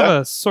own pizza. Let's have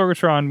a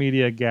Sorgatron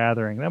media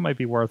gathering. That might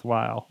be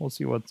worthwhile. We'll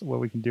see what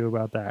we can do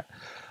about that.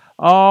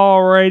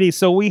 Alrighty,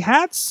 so we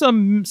had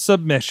some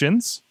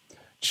submissions.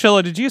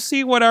 Chilla, did you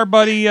see what our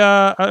buddy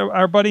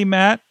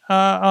Matt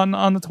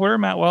on the Twitter,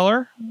 Matt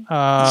Weller?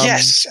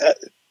 Yes,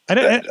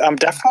 I'm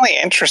definitely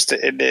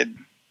interested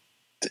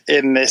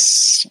in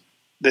this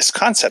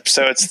concept.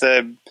 So it's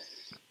the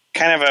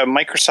kind of a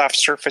Microsoft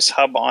Surface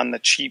Hub on the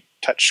cheap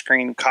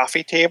touchscreen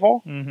coffee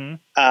table.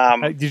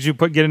 Mm-hmm. Did you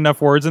get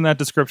enough words in that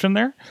description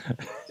there?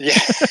 Yeah.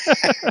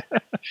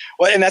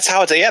 Well, and that's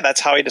how that's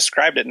how he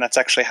described it, and that's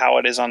actually how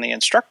it is on the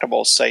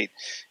Instructables site.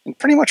 And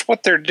pretty much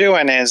what they're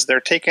doing is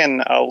they're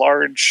taking a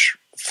large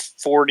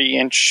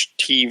 40-inch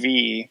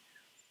TV,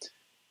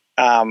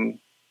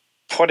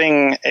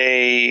 putting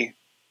a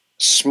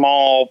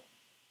small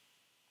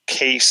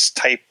case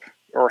type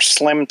or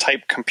slim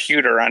type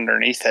computer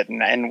underneath it.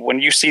 And when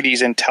you see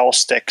these Intel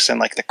sticks and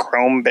like the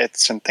Chrome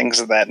bits and things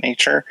of that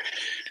nature,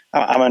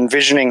 I'm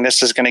envisioning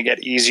this is going to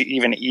get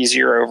even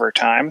easier over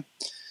time.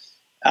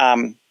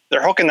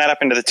 They're hooking that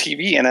up into the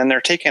TV, and then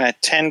they're taking a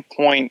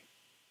 10-point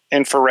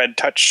infrared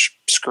touch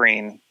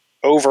screen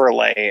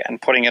overlay and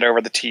putting it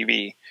over the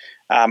TV,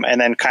 and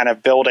then kind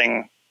of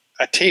building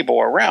a table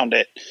around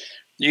it.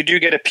 You do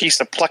get a piece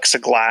of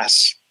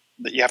plexiglass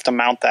that you have to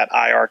mount that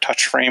IR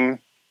touch frame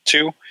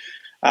to.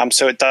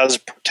 So it does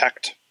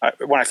protect.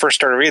 When I first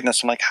started reading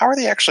this, I'm like, how are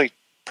they actually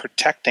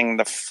protecting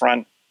the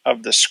front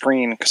of the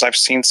screen, because I've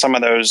seen some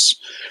of those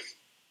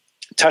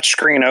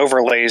touchscreen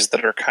overlays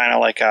that are kind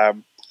of like a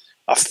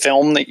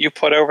film that you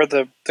put over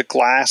the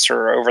glass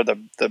or over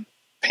the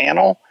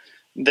panel.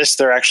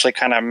 They're actually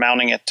kind of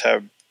mounting it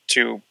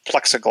to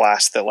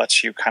plexiglass that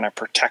lets you kind of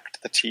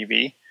protect the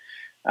TV.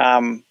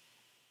 I'm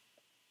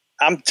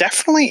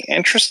definitely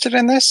interested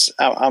in this.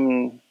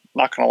 I'm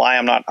not going to lie,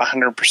 I'm not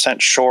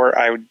 100% sure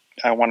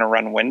I want to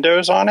run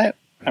Windows on it.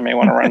 I may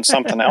want to run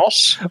something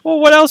else. Well,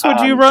 what else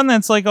would you run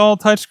that's like all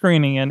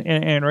touchscreening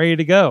and ready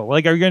to go?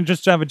 Like, are you going to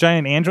just have a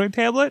giant Android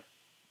tablet?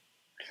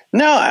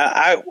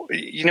 No,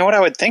 you know what I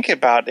would think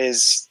about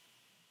is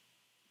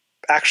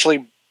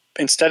actually,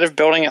 instead of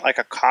building it like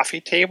a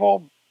coffee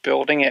table,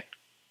 building it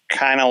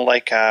kind of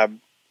like a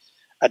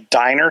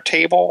diner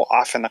table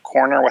off in the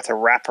corner with a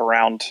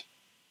wraparound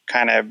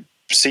kind of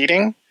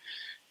seating.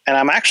 And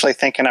I'm actually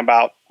thinking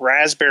about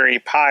Raspberry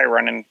Pi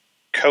running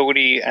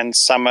Kodi and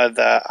some of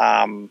the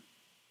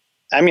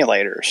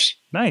emulators.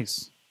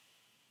 Nice.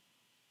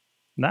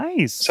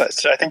 So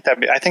I think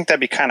that'd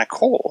be kind of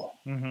cool.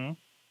 Mm-hmm.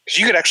 Because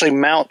you could actually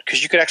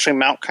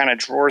mount kind of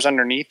drawers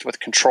underneath with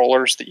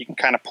controllers that you can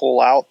kind of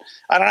pull out.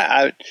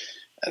 I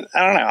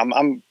don't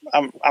know.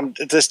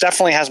 This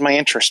definitely has my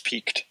interest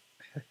peaked.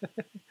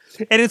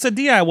 And it's a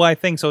DIY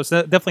thing, so it's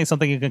definitely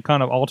something you can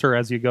kind of alter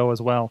as you go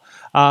as well.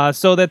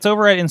 So that's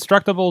over at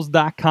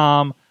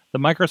Instructables.com, the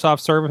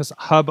Microsoft Service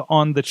Hub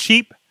on the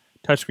cheap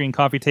touchscreen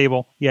coffee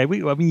table. Yeah, I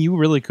mean, you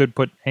really could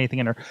put anything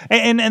in there.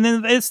 And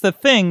then it's the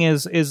thing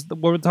is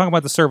we're talking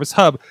about the Service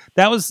Hub.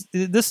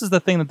 This is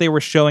the thing that they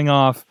were showing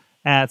off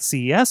at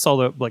CES,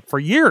 although like for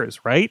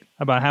years, right?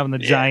 About having the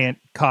giant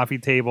coffee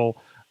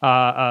table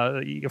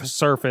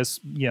surface,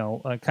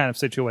 kind of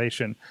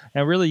situation.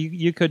 And really,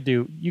 you could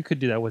do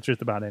that with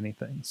just about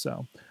anything.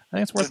 So I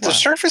think it's worthwhile. The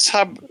Surface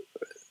Hub,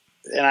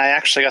 and I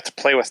actually got to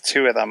play with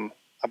two of them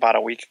about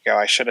a week ago.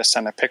 I should have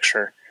sent a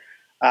picture.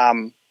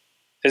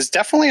 Is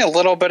definitely a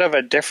little bit of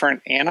a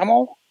different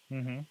animal.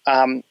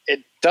 Mm-hmm.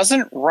 It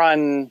doesn't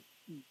run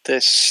the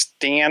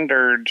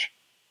standard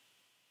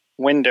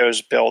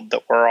Windows build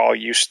that we're all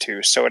used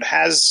to. So it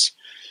has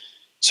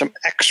some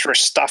extra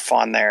stuff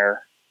on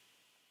there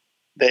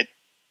that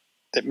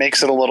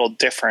makes it a little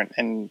different.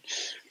 And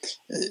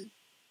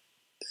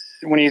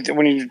when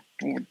you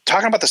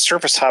talking about the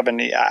Surface Hub,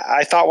 and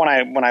I thought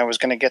when I was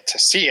going to get to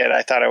see it,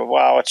 I thought,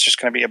 well, it's just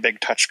going to be a big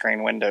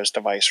touchscreen Windows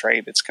device,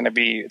 right? It's going to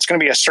be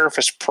a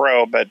Surface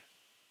Pro, but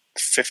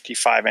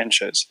 55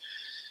 inches.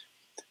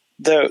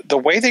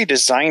 The way they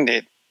designed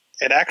it,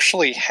 it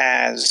actually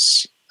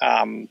has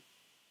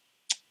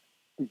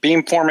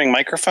beamforming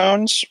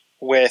microphones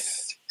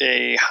with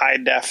a high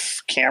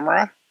def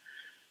camera.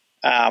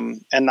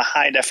 And the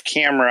high def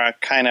camera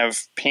kind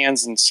of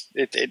pans and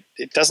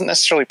it doesn't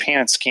necessarily pan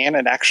and scan.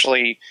 It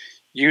actually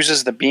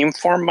uses the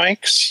beamform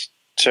mics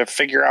to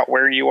figure out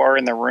where you are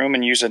in the room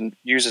and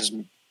uses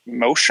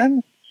motion.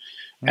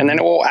 Mm-hmm. And then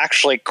it will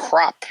actually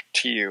crop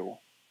to you.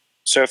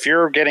 So if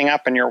you're getting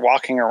up and you're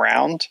walking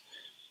around,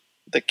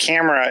 the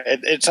camera,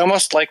 it's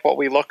almost like what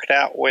we looked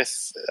at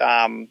with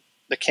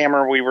the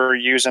camera we were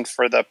using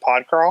for the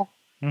pod crawl.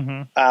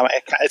 Mm-hmm.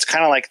 It's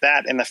kind of like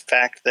that in the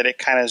fact that it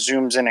kind of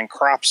zooms in and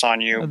crops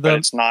on you, but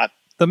it's not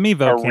the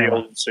Mevo a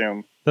camera. Real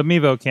zoom. The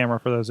Mevo camera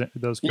for those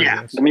curious.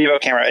 Yeah, the Mevo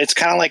camera. It's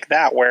kind of like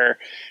that, where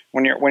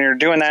when you're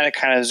doing that, it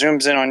kind of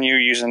zooms in on you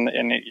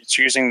and it's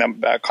using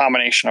the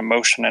combination of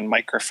motion and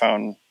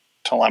microphone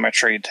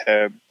telemetry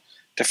to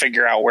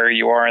figure out where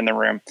you are in the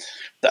room.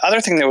 The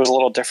other thing that was a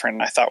little different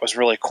and I thought was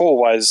really cool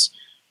was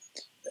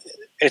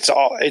it's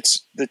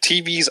the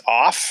TV's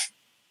off,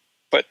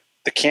 but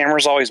the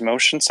camera's always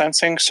motion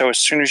sensing. So as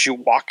soon as you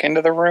walk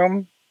into the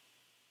room,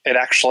 it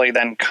actually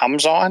then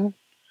comes on.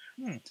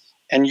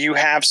 And you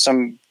have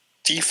some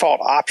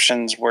default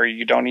options where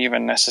you don't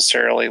even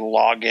necessarily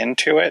log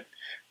into it.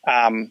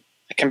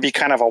 It can be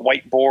kind of a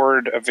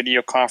whiteboard, a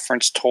video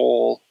conference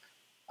tool,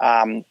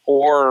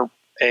 or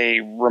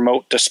a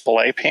remote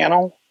display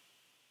panel.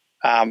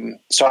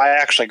 So I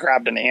actually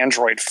grabbed an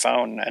Android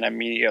phone and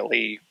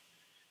immediately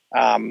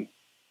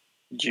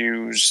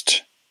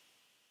used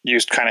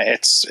kind of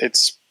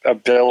its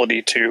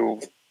ability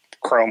to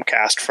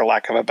Chromecast, for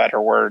lack of a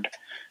better word.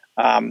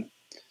 And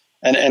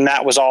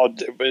that was all.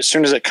 As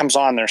soon as it comes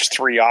on, there's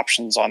three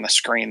options on the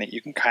screen that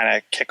you can kind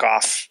of kick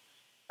off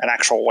an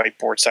actual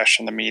whiteboard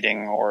session, the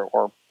meeting,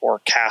 or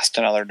cast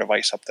another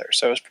device up there.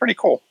 So it was pretty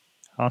cool.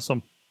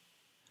 Awesome.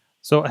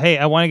 So, hey,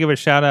 I want to give a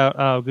shout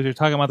out because you're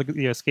talking about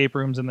the escape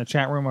rooms in the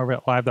chat room over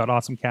at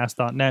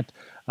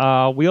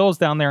live.awesomecast.net. Wheels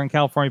down there in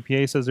California,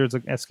 PA says there's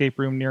an escape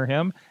room near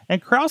him,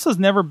 and Kraus has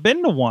never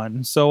been to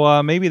one.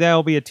 So maybe that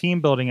will be a team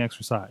building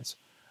exercise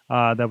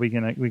that we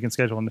can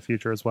schedule in the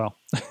future as well.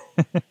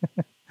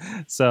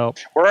 So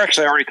we're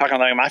actually already talking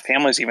about. My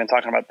family's even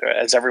talking about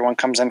as everyone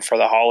comes in for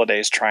the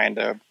holidays, trying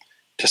to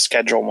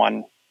schedule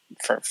one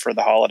for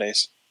the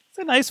holidays. It's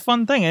a nice,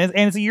 fun thing, and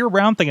it's a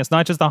year-round thing. It's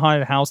not just a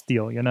haunted house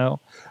deal, you know.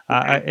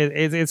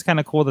 It's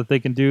kind of cool that they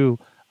can do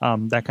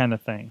that kind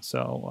of thing.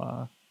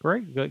 So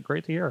great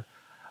to hear.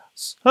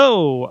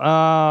 So,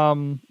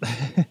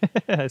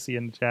 I see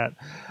in the chat.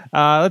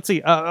 Let's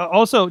see.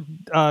 Also,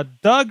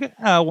 Doug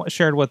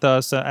shared with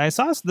us. I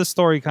saw this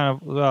story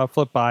kind of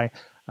flip by,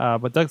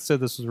 but Doug said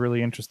this was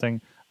really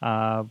interesting.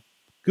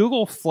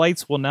 Google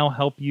Flights will now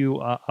help you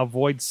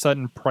avoid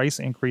sudden price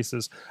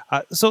increases.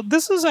 So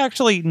this is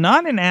actually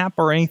not an app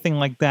or anything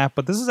like that,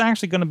 but this is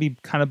actually going to be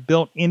kind of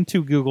built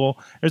into Google.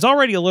 There's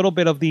already a little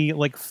bit of the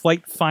like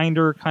flight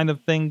finder kind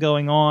of thing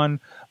going on,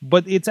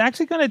 but it's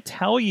actually going to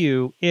tell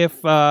you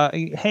if,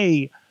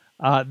 hey,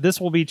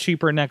 this will be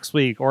cheaper next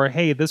week, or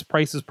hey, this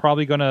price is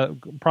probably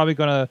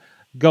gonna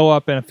go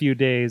up in a few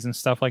days and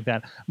stuff like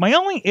that. My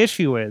only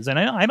issue is, and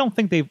I don't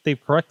think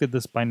they've corrected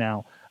this by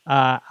now.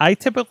 I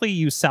typically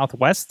use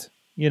Southwest,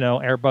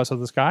 Airbus of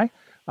the sky,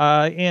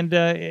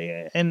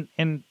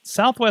 and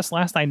Southwest,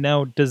 last I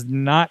know, does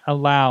not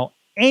allow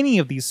any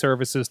of these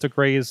services to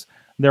graze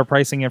their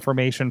pricing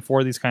information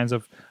for these kinds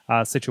of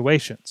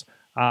situations.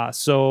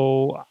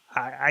 So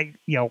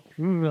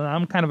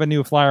I'm kind of a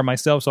new flyer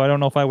myself, so I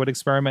don't know if I would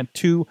experiment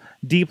too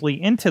deeply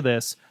into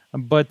this.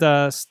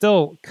 But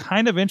still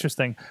kind of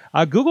interesting.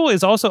 Google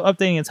is also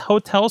updating its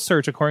hotel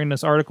search, according to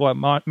this article at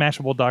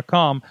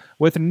Mashable.com,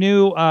 with a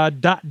new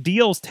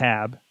 .deals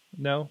tab.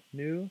 No,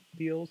 new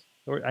deals?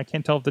 Or I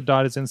can't tell if the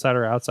dot is inside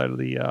or outside of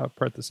the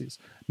parentheses.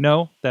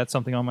 No, that's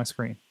something on my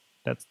screen.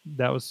 That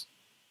was...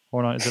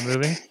 Hold on, is it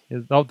moving?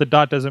 The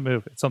dot doesn't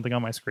move. It's something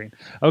on my screen.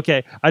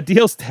 Okay, a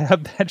deals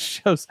tab that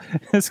shows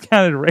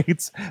discounted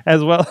rates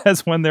as well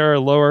as when there are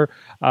lower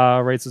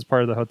rates as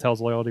part of the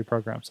hotel's loyalty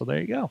program. So there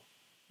you go.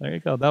 There you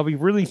go. That'll be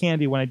really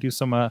handy when I do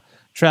some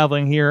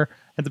traveling here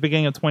at the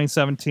beginning of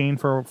 2017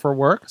 for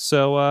work.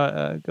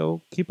 So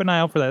go keep an eye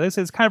out for that.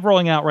 It's kind of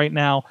rolling out right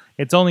now.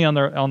 It's only on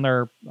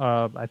their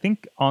I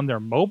think on their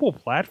mobile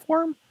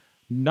platform,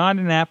 not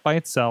an app by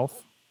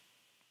itself.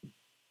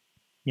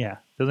 Yeah,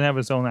 doesn't have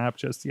its own app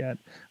just yet,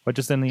 but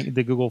just in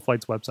the Google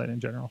Flights website in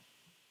general.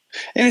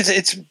 And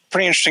it's a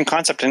pretty interesting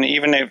concept. And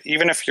even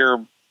if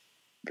you're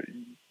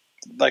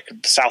like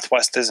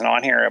Southwest isn't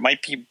on here, it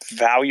might be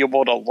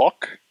valuable to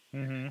look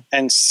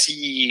and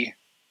see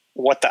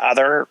what the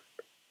other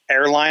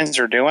airlines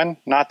are doing.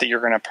 Not that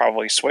you're going to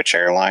probably switch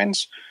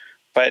airlines,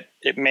 but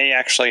it may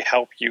actually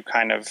help you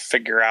kind of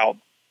figure out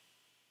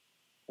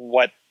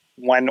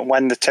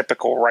when the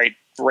typical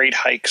rate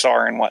hikes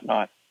are and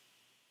whatnot.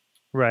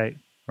 Right.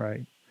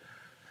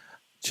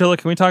 Chilla,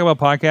 can we talk about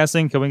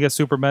podcasting? Can we get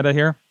super meta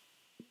here?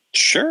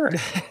 Sure.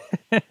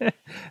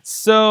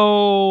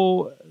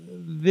 So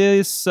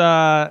this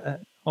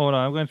hold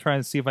on, I'm going to try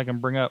and see if I can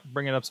bring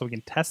it up so we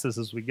can test this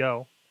as we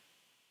go.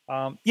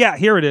 Yeah,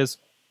 here it is.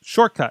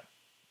 Shortcut.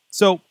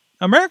 So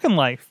American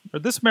Life, or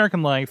This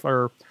American Life,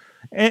 or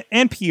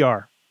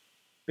NPR,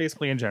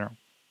 basically in general,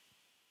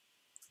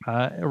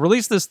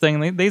 released this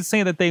thing. They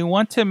say that they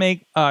want to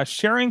make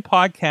sharing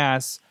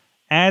podcasts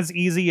as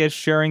easy as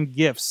sharing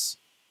GIFs,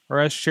 or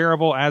as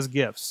shareable as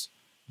GIFs.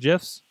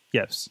 GIFs.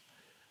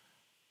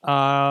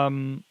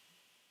 And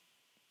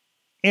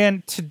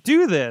to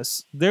do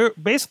this, they're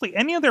basically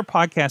any of their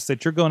podcasts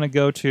that you're going to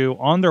go to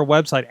on their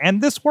website,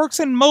 and this works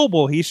in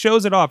mobile. He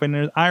shows it off, and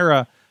there's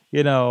Ira,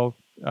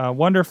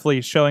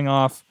 wonderfully showing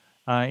off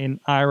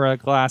in Ira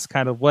Glass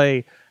kind of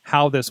way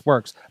how this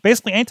works.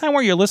 Basically, anytime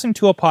where you're listening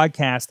to a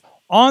podcast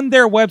on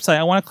their website,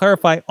 I want to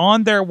clarify,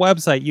 on their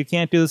website, you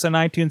can't do this on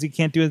iTunes, you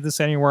can't do this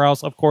anywhere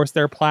else. Of course,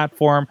 their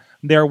platform,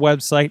 their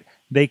website,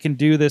 they can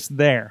do this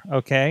there,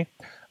 okay?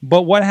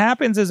 But what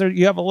happens is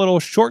you have a little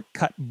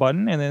shortcut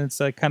button, and then it's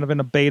kind of in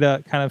a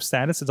beta kind of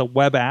status. It's a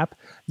web app.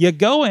 You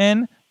go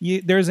in,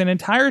 there's an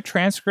entire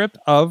transcript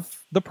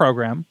of the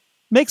program.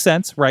 Makes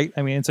sense, right?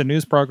 I mean, it's a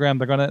news program.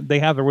 They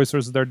have their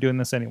resources. They're doing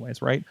this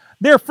anyways, right?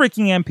 They're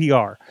freaking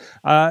NPR.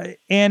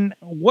 And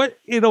what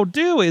it'll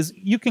do is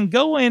you can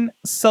go in,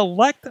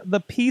 select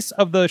the piece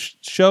of the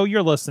show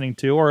you're listening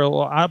to, or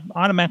it'll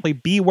automatically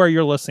be where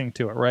you're listening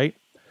to it, right?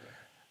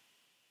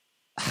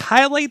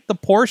 Highlight the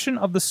portion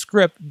of the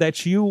script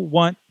that you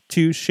want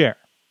to share.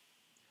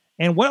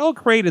 And what it'll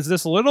create is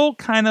this little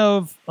kind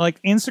of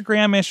like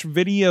Instagram-ish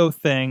video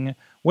thing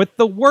with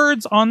the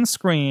words on the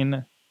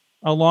screen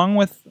along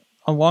with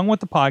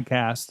the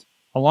podcast,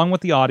 along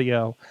with the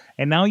audio.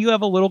 And now you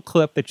have a little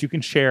clip that you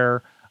can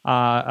share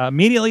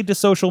immediately to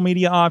social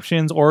media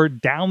options, or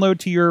download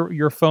to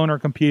your phone or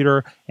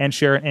computer and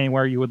share it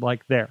anywhere you would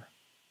like there.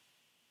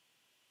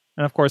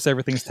 And of course,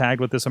 everything's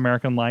tagged with This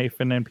American Life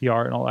and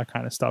NPR and all that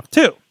kind of stuff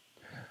too.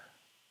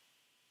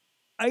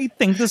 I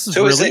think this is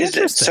really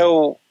interesting.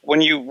 So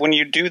when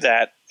you do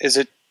that, is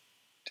it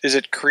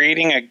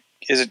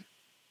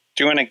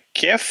doing a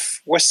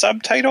GIF with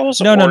subtitles?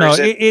 No.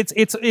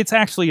 It's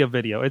actually a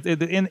video. It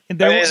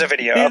is a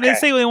video. Okay. They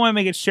say they want to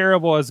make it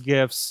shareable as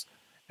GIFs,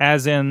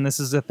 as in this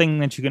is a thing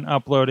that you can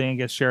upload and it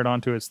gets shared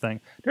onto its thing.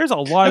 There's a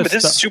lot of stuff. But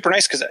this is super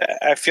nice because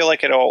I feel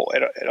like it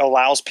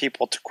allows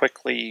people to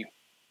quickly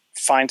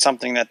find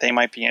something that they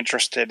might be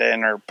interested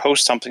in, or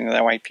post something that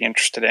they might be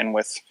interested in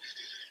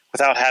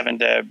without having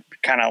to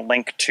kind of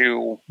link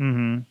to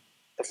the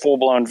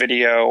full-blown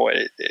video.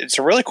 It's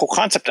a really cool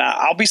concept.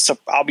 I'll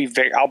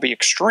be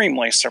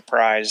extremely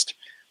surprised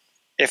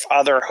if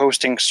other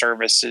hosting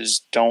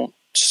services don't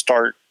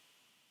start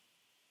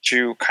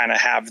to kind of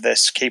have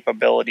this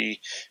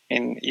capability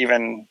in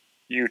even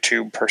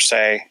YouTube per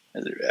se,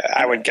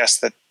 I would guess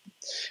that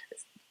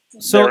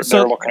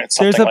they're looking at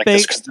something like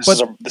this, because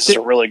this is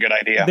a really good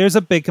idea. There's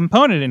a big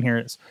component in here.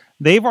 Is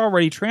they've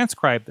already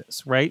transcribed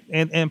this, right?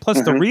 And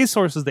plus the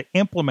resources to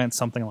implement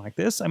something like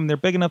this. I mean, they're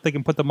big enough they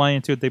can put the money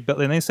into it.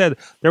 And they said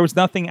there was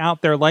nothing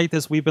out there like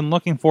this. We've been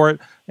looking for it,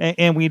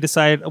 and we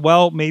decided,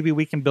 well, maybe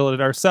we can build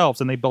it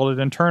ourselves. And they built it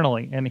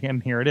internally,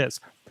 and here it is.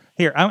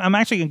 Here, I'm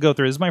actually going to go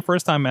through. This is my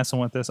first time messing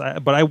with this,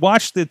 but I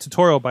watched the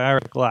tutorial by Ira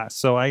Glass,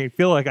 so I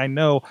feel like I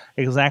know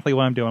exactly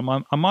what I'm doing.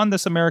 I'm on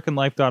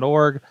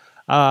thisamericanlife.org.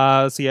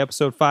 See,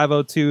 episode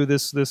 502.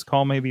 This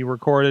call may be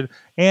recorded,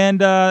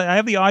 and I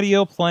have the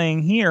audio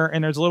playing here.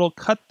 And there's a little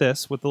cut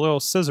this with the little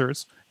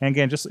scissors. And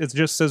again, it's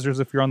just scissors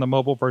if you're on the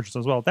mobile version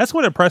as well. That's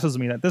what impresses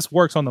me, that this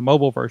works on the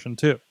mobile version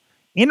too,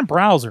 in a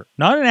browser,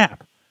 not an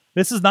app.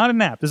 This is not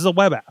an app. This is a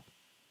web app.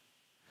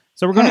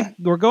 So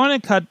we're going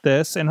to cut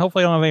this, and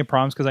hopefully I don't have any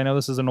problems because I know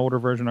this is an older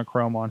version of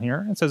Chrome on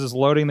here. It says it's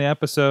loading the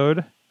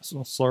episode. It's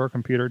a slower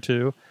computer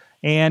too,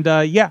 and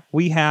yeah,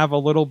 we have a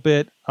little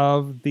bit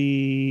of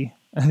the.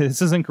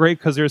 This isn't great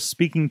because they're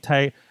speaking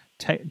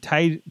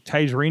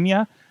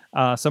Tigrinya,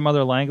 some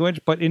other language.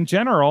 But in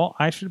general,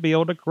 I should be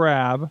able to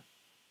grab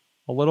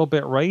a little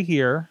bit right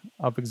here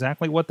of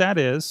exactly what that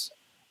is.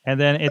 And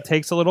then it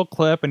takes a little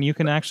clip, and you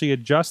can actually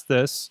adjust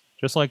this,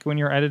 just like when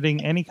you're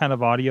editing any kind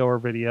of audio or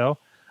video,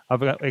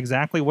 of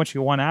exactly what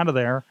you want out of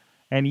there.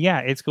 And yeah,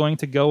 it's going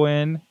to go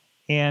in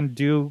and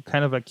do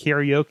kind of a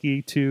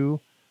karaoke to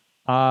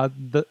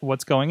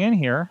what's going in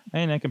here,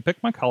 and I can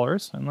pick my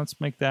colors, and let's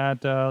make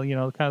that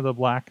kind of the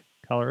black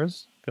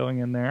colors going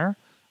in there.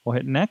 We'll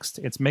hit next.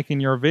 It's making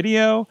your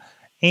video,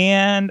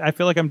 and I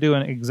feel like I'm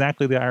doing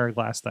exactly the Ira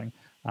Glass thing.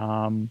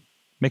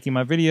 Making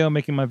my video.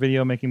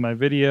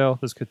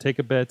 This could take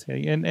a bit,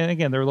 and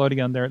again, they're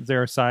loading on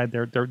their side.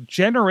 They're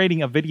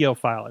generating a video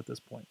file at this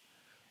point,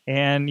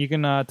 and you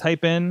can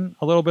type in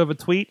a little bit of a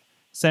tweet,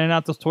 send it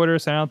out to Twitter,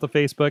 send it out to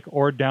Facebook,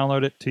 or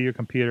download it to your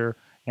computer.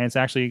 And it's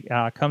actually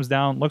comes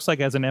down, looks like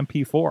as an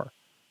MP4.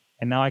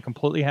 And now I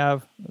completely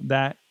have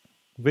that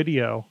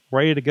video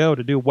ready to go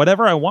to do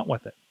whatever I want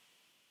with it.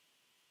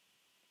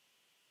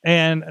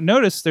 And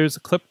notice there's a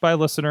clip by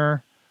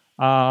listener,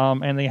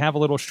 and they have a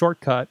little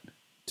shortcut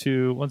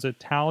to, what's it,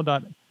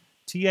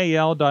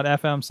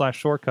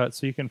 tal.fm/shortcut,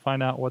 so you can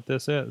find out what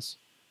this is.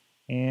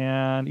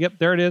 And yep,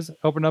 there it is.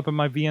 Opened up in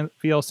my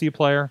VLC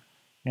player,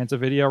 and it's a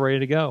video ready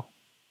to go.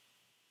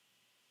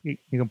 You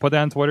can put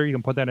that on Twitter. You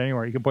can put that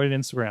anywhere. You can put it in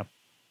Instagram.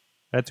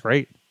 That's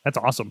great. That's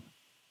awesome.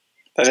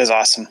 That is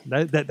awesome.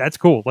 That's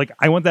cool. Like,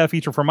 I want that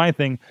feature for my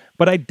thing,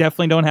 but I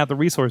definitely don't have the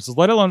resources,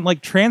 let alone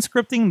like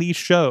transcripting these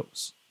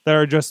shows that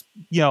are just,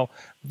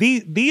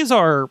 these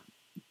are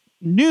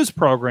news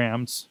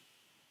programs.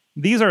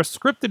 These are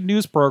scripted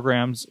news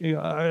programs,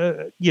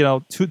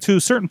 to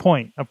a certain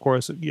point, of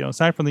course,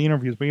 aside from the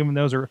interviews, but even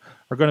those are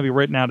going to be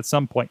written out at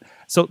some point.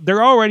 So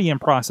they're already in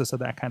process of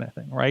that kind of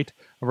thing, right?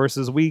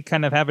 Versus we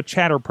kind of have a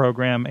chatter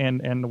program,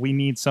 and we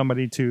need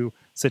somebody to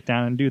sit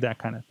down and do that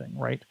kind of thing,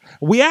 right?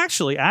 We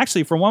actually,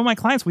 for one of my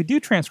clients, we do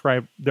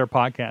transcribe their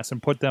podcasts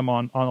and put them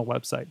on a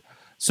website.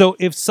 So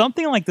if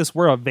something like this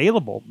were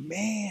available,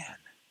 man,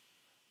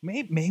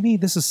 maybe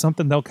this is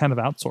something they'll kind of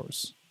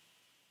outsource.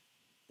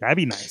 That'd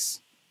be nice.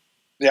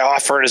 Yeah,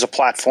 offer it as a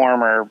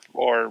platform,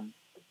 or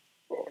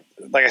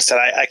like I said,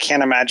 I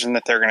can't imagine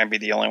that they're going to be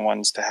the only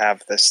ones to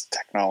have this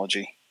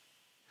technology.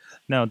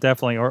 No,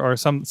 definitely, or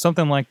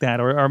something like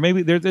that, or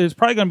maybe there's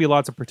probably going to be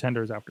lots of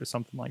pretenders after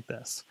something like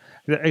this,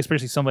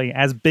 especially somebody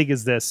as big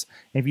as this.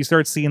 If you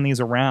start seeing these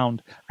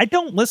around, I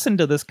don't listen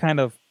to this kind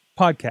of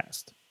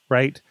podcast,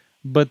 right?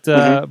 But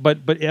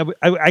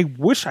I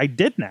wish I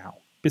did now,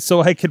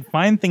 so I could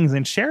find things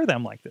and share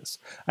them like this.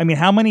 I mean,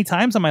 how many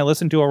times am I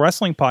listened to a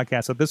wrestling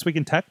podcast, a This Week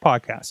in Tech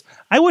podcast?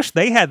 I wish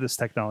they had this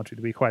technology,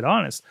 to be quite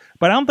honest,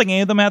 but I don't think any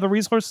of them have the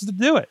resources to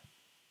do it.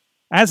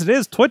 As it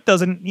is, Twit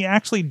doesn't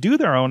actually do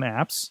their own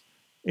apps.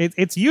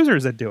 It's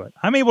users that do it.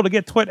 I'm able to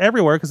get Twit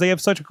everywhere because they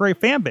have such a great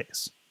fan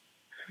base.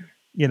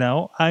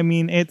 I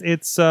mean,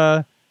 it's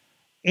all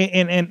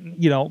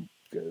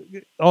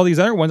these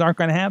other ones aren't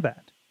going to have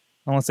that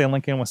unless they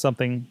link in with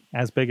something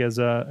as big as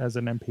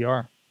an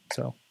NPR.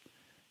 So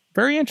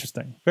very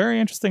interesting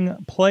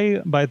play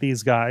by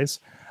these guys.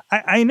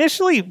 I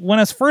initially, when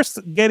I was first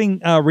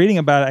reading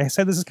about it, I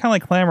said this is kind of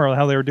like Clamor,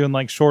 how they were doing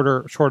like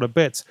shorter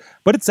bits,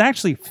 but it's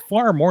actually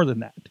far more than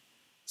that.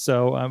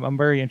 So I'm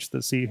very interested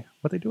to see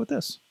what they do with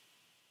this.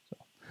 So,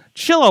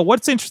 Chilla,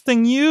 what's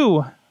interesting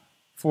you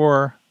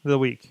for the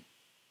week?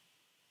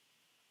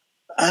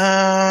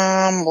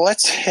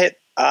 Let's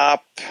hit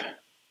up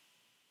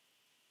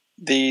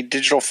the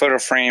digital photo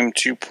frame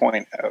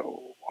 2.0.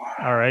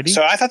 Alrighty.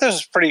 So I thought this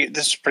was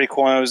pretty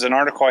cool. It was an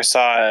article I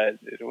saw.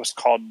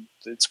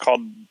 It's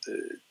called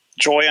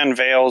Joy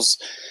Unveils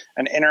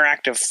an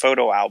Interactive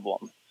Photo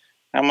Album.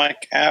 I'm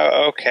like,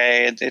 oh,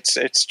 okay,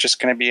 it's just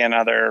going to be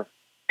another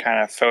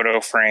kind of photo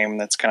frame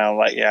that's going to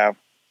let you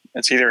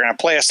It's either going to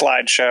play a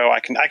slideshow. I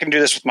can do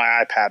this with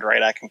my iPad,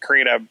 right? I can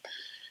create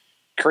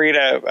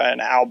an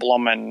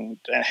album and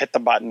hit the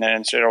button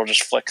and it'll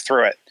just flick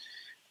through it.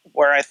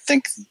 Where I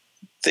think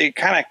they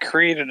kind of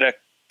created a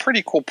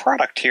pretty cool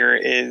product here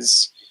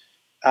is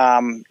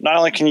not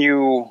only can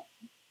you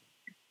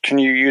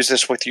use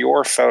this with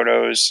your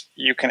photos,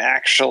 you can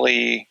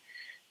actually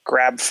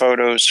grab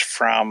photos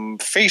from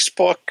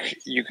Facebook.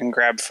 You can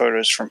grab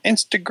photos from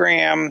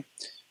Instagram.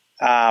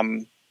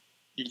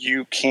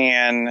 You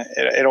can,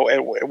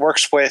 it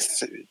works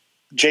with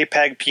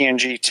JPEG,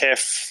 PNG,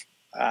 TIFF,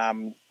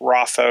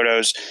 raw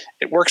photos.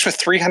 It works with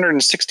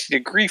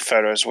 360-degree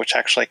photos, which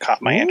actually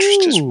caught my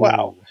interest as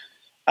well.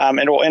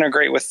 It will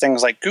integrate with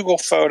things like Google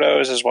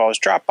Photos as well as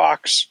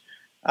Dropbox.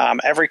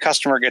 Every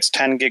customer gets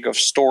 10 gig of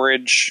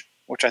storage,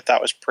 which I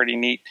thought was pretty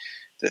neat.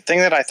 The thing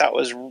that I thought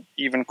was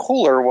even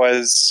cooler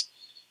was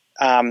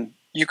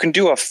you can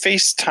do a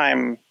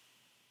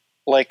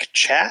FaceTime-like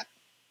chat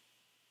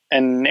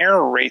and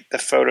narrate the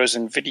photos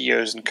and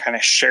videos and kind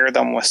of share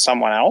them with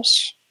someone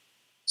else.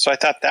 So I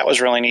thought that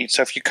was really neat.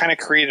 So if you kind of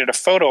created a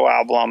photo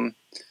album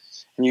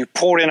and you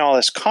pulled in all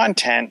this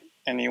content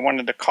and you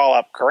wanted to call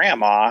up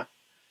grandma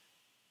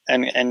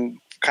and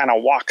kind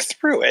of walk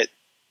through it,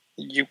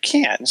 you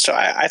can. So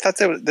I thought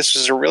that this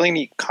was a really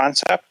neat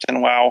concept.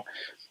 And while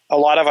a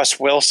lot of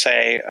us will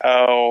say,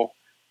 oh,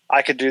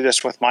 I could do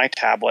this with my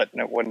tablet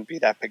and it wouldn't be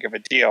that big of a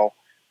deal.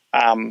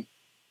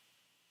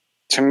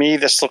 To me,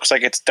 this looks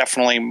like it's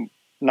definitely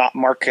not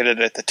marketed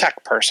at the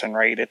tech person,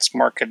 right? It's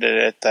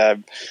marketed at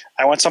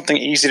I want something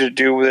easy to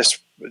do with this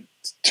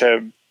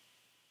to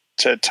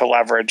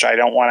leverage. I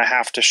don't want to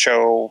have to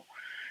show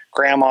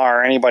grandma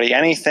or anybody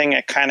anything.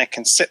 It kind of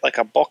can sit like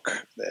a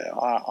book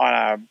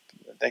on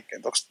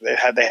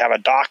they have a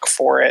dock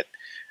for it.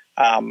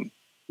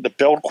 The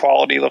build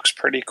quality looks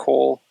pretty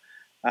cool.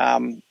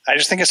 I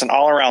just think it's an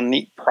all-around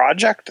neat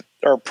project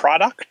or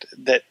product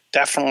that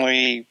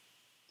definitely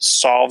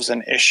solves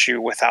an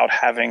issue without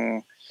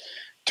having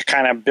to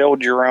kind of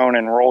build your own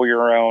and roll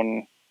your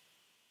own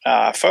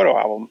photo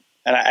album.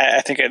 And I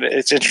think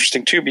it's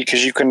interesting too,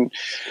 because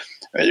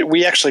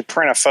we actually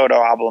print a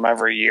photo album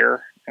every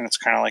year, and it's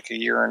kind of like a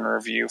year in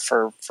review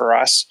for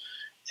us.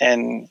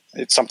 And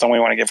it's something we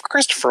want to give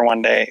Christopher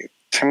one day.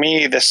 To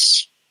me,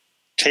 this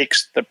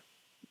takes the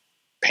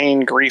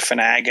pain, grief,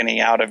 and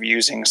agony out of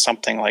using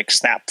something like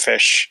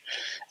Snapfish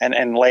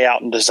and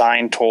layout and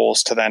design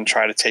tools to then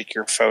try to take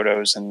your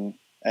photos and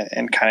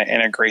kind of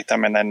integrate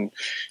them and then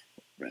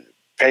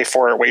pay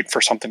for it, wait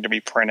for something to be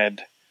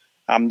printed.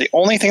 The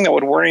only thing that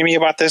would worry me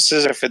about this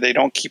is if they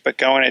don't keep it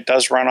going, it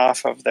does run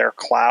off of their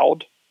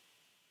cloud.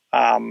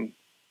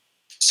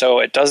 So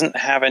it doesn't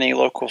have any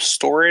local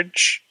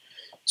storage.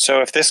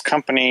 So if this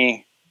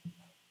company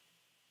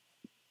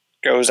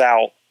goes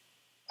out,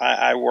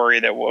 I worry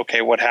that,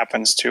 okay, what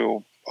happens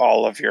to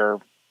all of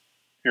your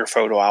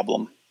photo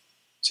album?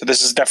 So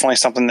this is definitely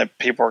something that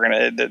people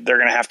are they're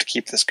going to have to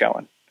keep this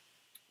going.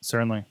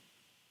 Certainly.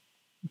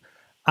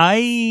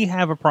 I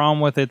have a problem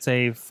with it's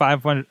a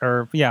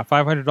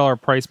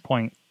 $500 price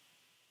point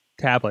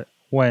tablet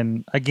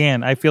when,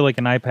 again, I feel like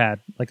an iPad,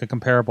 like a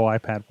comparable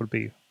iPad would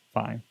be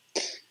fine.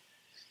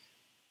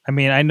 I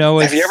mean, I know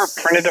Have you ever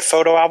printed a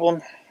photo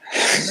album?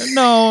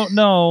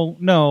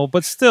 No,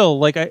 but still,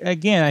 like,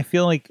 I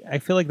feel like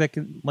that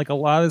can, like, a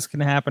lot of this can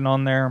happen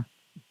on there.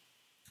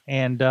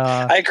 And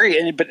I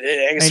agree, but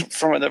I guess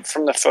from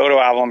the photo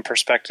album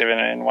perspective,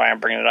 and why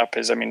I'm bringing it up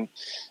is, I mean,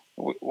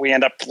 we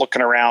end up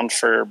looking around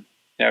for,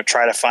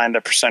 try to find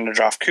a percentage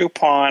off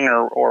coupon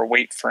or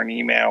wait for an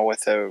email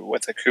with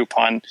a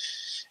coupon,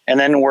 and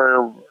then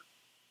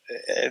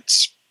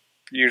it's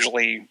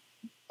usually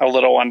a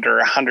little under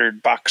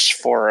 $100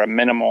 for a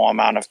minimal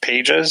amount of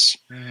pages.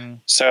 Mm-hmm.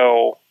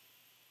 So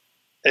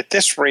at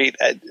this rate,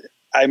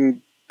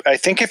 I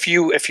think if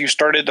you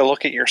started to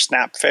look at your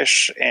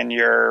Snapfish and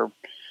you're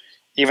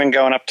even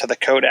going up to the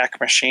Kodak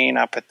machine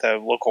up at the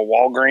local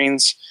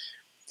Walgreens,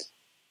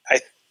 I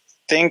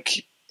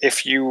think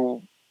if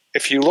you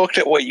looked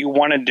at what you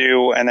want to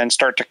do and then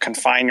start to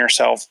confine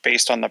yourself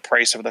based on the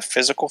price of the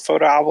physical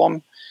photo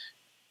album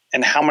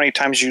and how many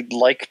times you'd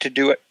like to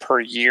do it per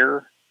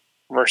year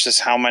versus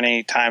how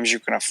many times you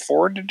can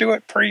afford to do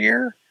it per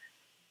year,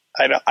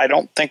 I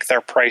don't think their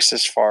price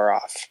is far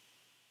off.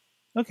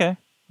 Okay.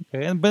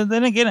 But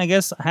then again, I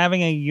guess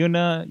having a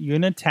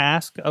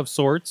unitask of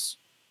sorts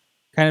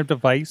kind of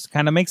device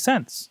kind of makes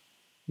sense.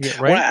 Yeah,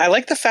 right? Well, I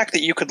like the fact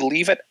that you could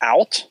leave it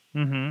out.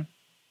 Mm-hmm.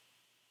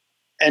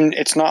 And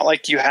it's not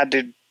like you had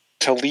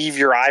to leave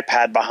your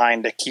iPad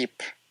behind to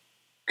keep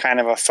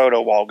kind of a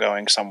photo wall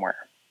going somewhere.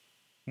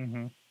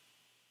 Mm-hmm.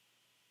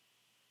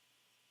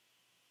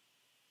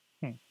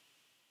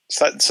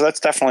 So that's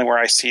definitely where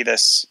I see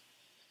this,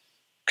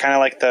 kind of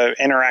like the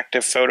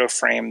interactive photo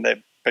frame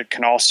that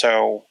can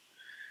also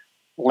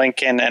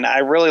link in. And I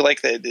really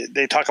like that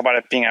they talk about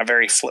it being a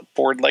very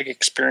Flipboard-like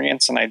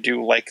experience, and I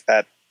do like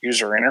that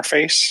user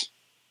interface.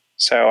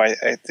 So I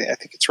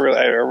think it's a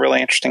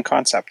really interesting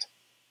concept.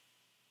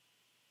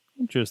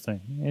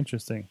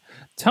 Interesting.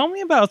 Tell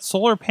me about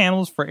solar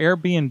panels for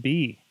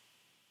Airbnb.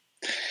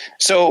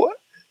 So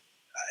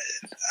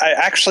I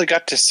actually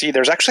got to see,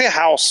 there's actually a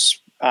house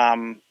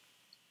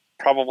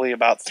probably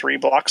about 3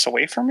 blocks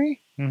away from me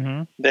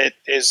that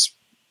is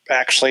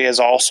actually is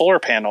all solar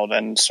paneled,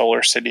 and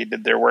Solar City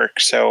did their work.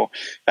 So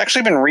I've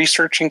actually been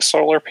researching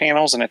solar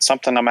panels, and it's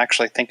something I'm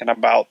actually thinking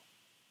about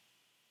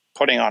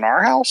putting on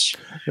our house.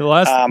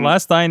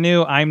 Last I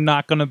knew, I'm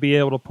not going to be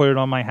able to put it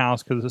on my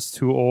house because it's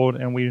too old,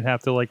 and we'd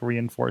have to like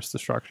reinforce the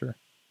structure.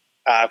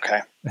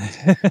 Okay.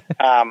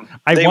 I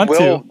want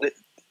to.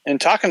 In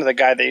talking to the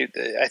guy,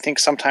 I think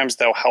sometimes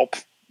they'll help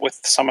with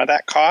some of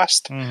that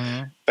cost,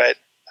 but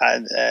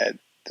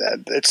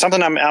it's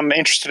something I'm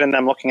interested in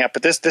them looking at.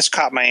 But this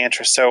caught my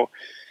interest. So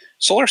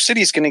Solar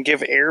City is going to give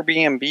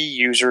Airbnb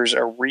users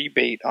a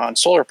rebate on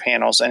solar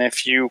panels, and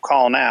if you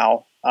call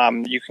now,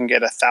 you can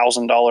get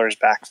 $1,000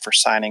 back for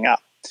signing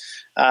up.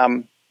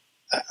 I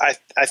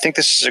think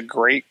this is a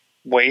great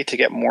way to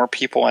get more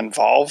people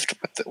involved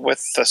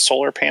with the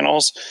solar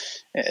panels.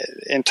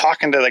 In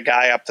talking to the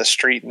guy up the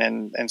street,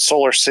 and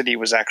Solar City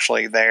was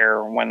actually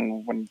there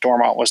when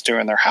Dormont was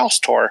doing their house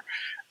tour.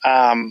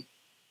 The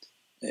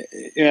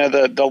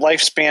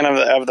lifespan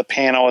of the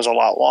panel is a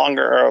lot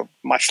longer, or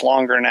much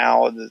longer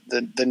now.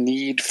 The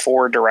need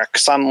for direct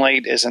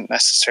sunlight isn't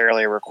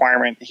necessarily a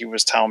requirement. He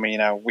was telling me,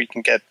 we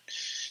can get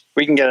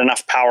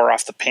enough power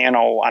off the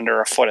panel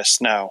under a foot of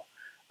snow.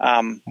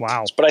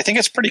 Wow! But I think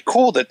it's pretty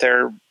cool that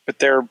they're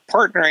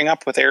partnering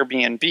up with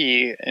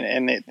Airbnb,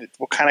 and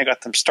what kind of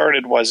got them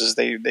started was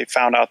they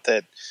found out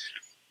that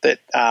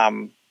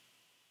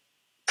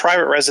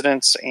private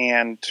residents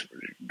and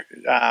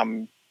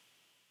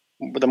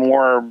the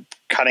more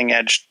cutting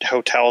edge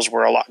hotels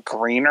were a lot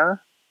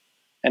greener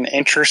and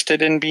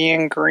interested in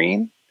being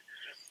green,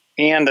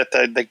 and that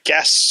the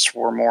guests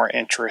were more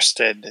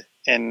interested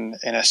in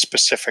a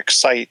specific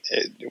site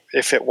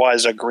if it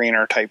was a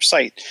greener type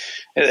site.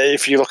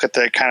 If you look at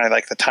the kind of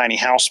like the tiny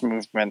house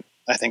movement,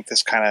 I think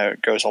this kind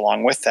of goes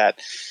along with that.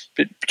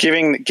 But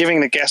giving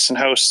the guests and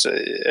hosts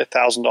a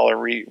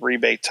 $1,000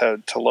 rebate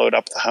to load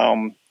up the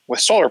home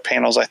with solar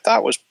panels, I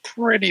thought was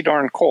pretty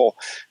darn cool.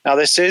 Now,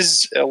 this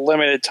is a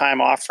limited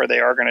time offer. They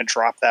are going to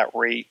drop that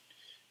rate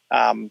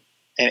in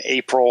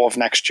April of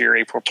next year,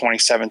 April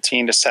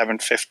 2017, to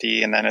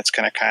 $750, and then it's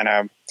going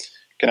to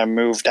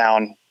move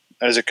down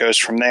as it goes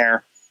from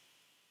there.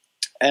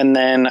 And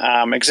then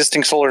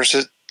existing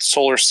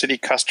Solar City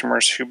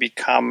customers who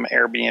become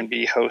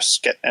Airbnb hosts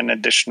get an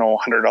additional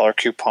 $100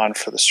 coupon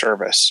for the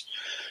service.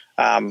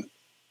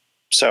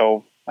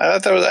 So I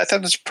thought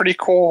that was pretty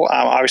cool.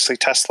 Obviously,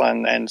 Tesla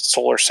and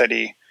Solar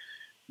City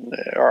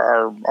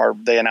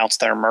they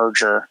announced their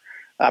merger,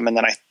 and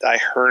then I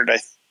heard, I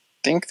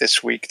think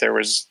this week there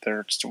was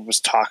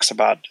talks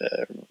about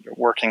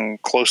working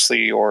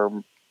closely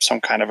or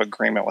some kind of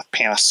agreement with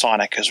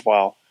Panasonic as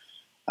well.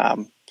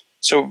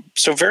 So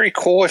very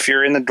cool. If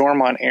you're in the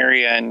Dormont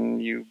area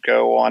and you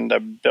go on to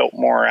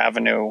Biltmore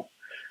Avenue,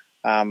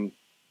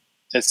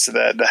 it's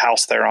the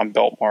house there on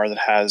Biltmore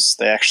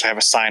they actually have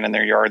a sign in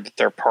their yard that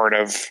they're part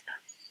of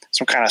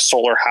some kind of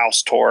solar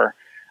house tour.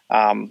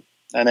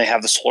 And they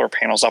have the solar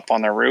panels up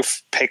on their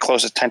roof. Pay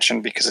close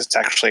attention because it's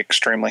actually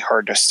extremely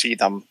hard to see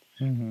them.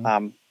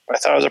 But I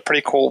thought it was a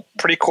pretty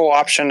cool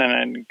option,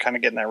 and kind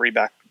of getting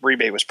that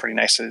rebate was pretty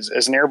nice.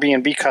 As an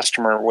Airbnb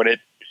customer, would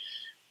it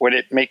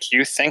make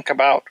you think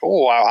about,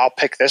 I'll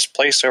pick this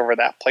place over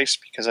that place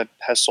because it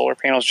has solar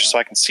panels just so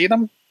I can see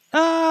them?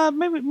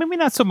 Maybe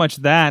not so much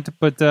that,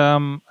 but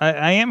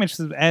I am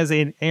interested as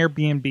an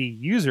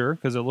Airbnb user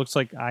because it looks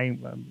like like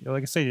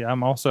I say,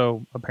 I'm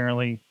also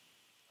apparently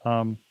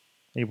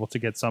able to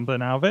get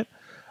something out of it.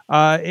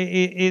 I'm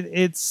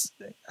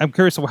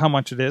curious how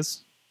much it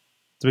is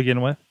to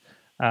begin with.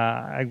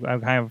 I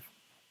kind of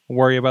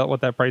worry about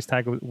what that price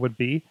tag would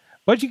be.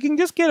 But you can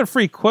just get a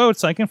free quote,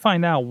 so I can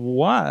find out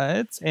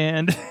what.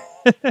 And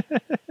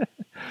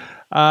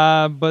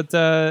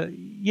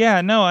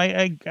yeah, no,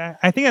 I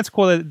think that's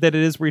cool that it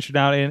is reaching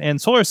out.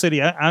 And Solar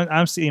City,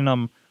 I'm seeing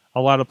them a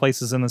lot of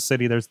places in the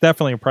city. There's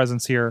definitely a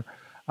presence here.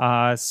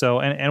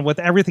 And with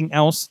everything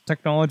else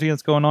technology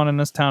that's going on in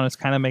this town, it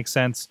kind of makes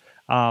sense.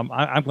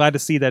 I'm glad to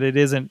see that it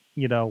isn't.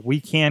 We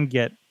can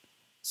get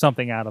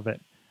something out of it.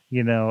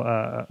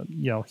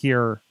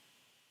 Here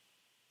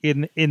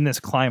in this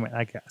climate,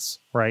 I guess,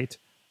 right?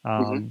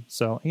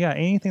 So yeah,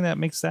 anything that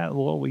makes that a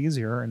little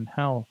easier. And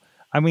hell,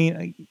 I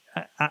mean,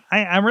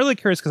 I'm really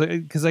curious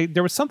because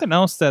there was something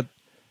else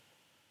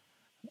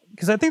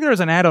because I think there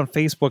was an ad on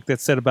Facebook that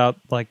said about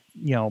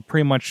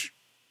pretty much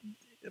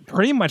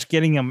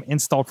getting them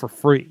installed for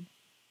free.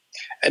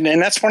 And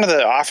that's one of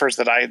the offers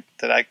that I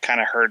kind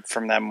of heard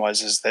from them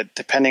is that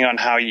depending on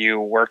how you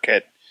work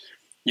it,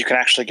 you can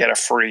actually get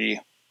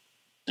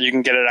you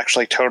can get it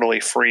actually totally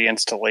free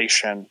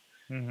installation.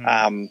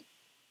 And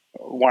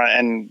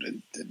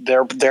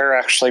they're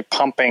actually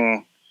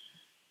pumping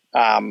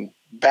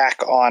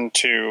back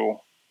onto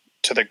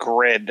the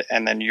grid,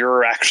 and then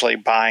you're actually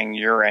buying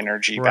your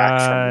energy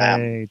back from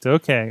them.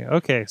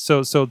 Okay.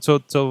 So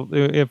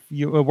if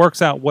it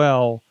works out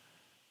well,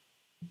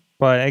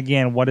 but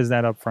again, what is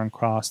that upfront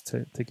cost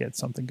to get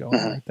something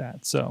going like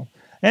that? So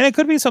And it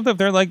could be something if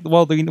they're like,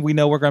 well, we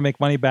know we're going to make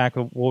money back.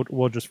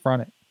 We'll just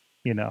front it,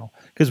 you know,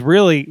 because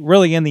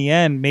really in the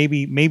end,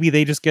 maybe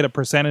they just get a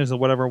percentage of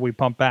whatever we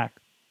pump back.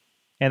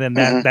 And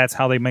then that's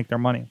how they make their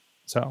money.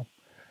 So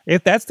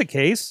if that's the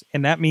case,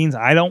 and that means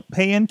I don't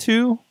pay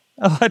into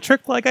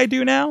electric like I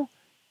do now,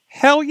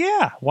 hell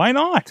yeah, why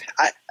not?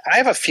 I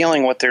have a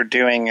feeling what they're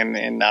doing,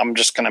 and I'm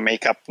just going to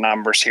make up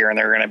numbers here, and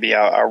they're going to be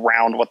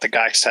around what the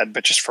guy said,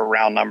 but just for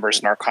round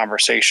numbers in our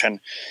conversation.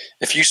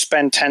 If you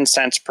spend 10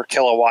 cents per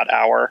kilowatt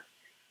hour,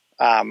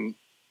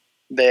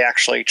 they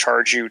actually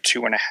charge you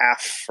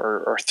 2.5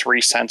 or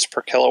 3 cents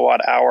per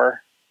kilowatt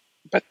hour,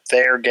 but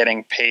they're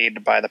getting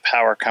paid by the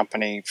power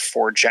company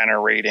for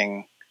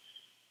generating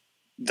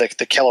the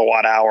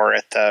kilowatt hour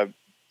at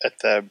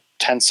the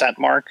 10 cent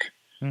mark.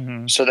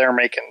 Mm-hmm. So they're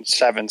making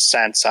 7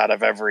 cents out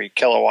of every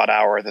kilowatt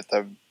hour that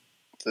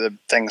the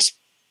things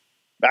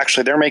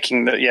actually they're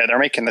making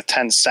the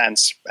 10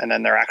 cents, and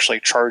then they're actually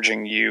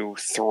charging you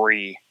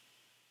 3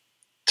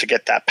 to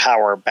get that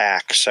power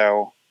back.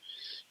 So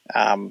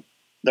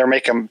they're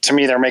making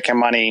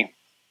money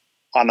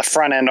on the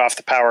front end off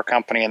the power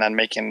company, and then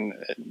making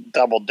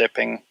double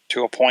dipping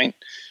to a point.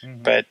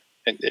 Mm-hmm. But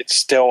it's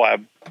still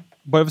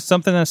but if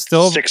something that's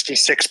still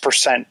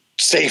 66%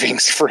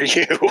 savings for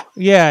you.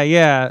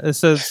 Yeah.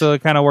 So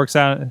it kind of works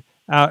out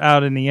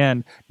in the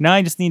end. Now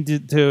I just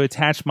need to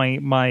attach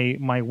my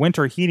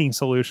winter heating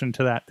solution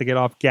to that to get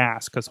off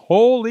gas, because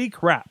holy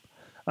crap.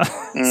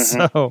 Mm-hmm.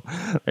 So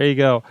there you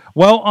go.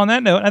 Well, on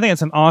that note, I think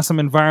it's an awesome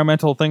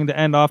environmental thing to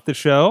end off the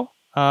show.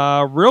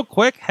 Real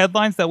quick,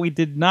 headlines that we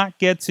did not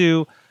get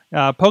to.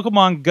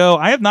 Pokemon Go.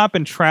 I have not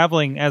been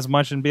traveling as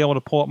much and be able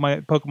to pull up my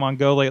Pokemon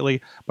Go lately,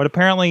 but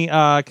apparently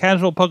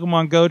casual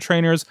Pokemon Go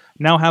trainers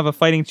now have a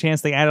fighting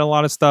chance. They added a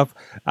lot of stuff.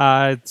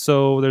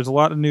 So there's a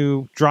lot of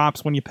new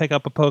drops when you pick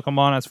up a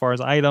Pokemon as far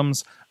as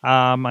items.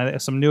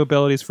 Some new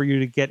abilities for you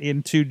to get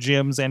into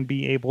gyms and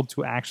be able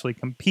to actually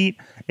compete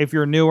if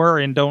you're newer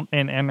and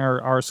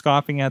are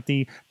scoffing at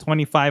the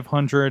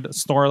 2,500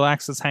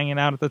 Snorlax that's hanging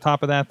out at the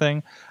top of that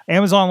thing.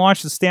 Amazon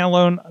launched a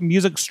standalone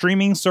music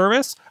streaming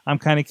service. I'm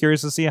kind of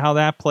curious to see how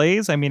that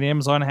plays. I mean,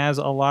 Amazon has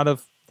a lot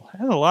of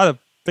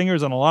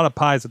fingers and a lot of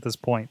pies at this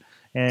point.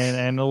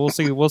 And we'll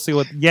see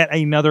what yet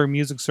another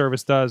music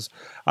service does.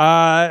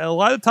 A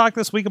lot of talk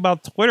this week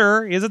about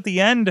Twitter. Is it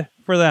the end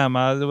for them?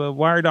 The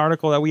Wired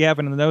article that we have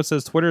in the notes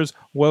says Twitter's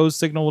woes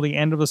signal the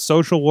end of the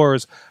social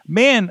wars.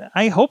 Man,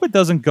 I hope it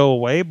doesn't go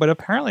away, but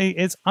apparently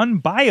it's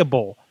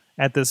unbuyable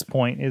at this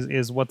point,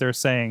 is what they're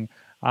saying.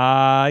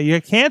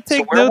 You can't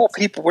take. So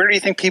where do you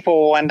think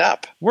people will end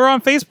up? We're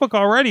on Facebook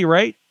already,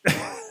 right?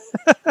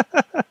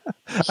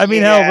 I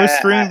mean, hell, we're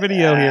streaming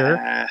video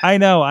here. I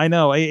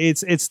know.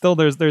 It's still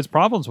there's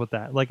problems with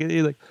that.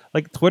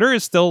 Like Twitter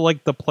is still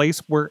like the place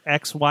where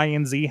X, Y,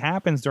 and Z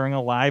happens during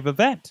a live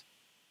event.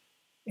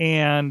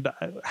 And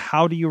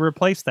how do you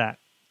replace that?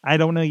 I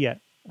don't know yet.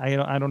 I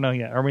don't know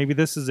yet. Or maybe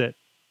this is it.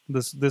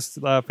 This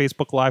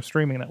Facebook live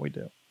streaming that we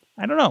do.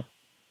 I don't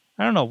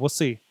know. We'll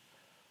see.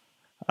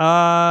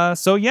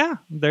 So yeah,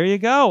 there you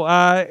go.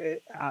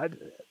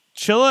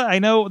 Chilla, I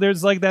know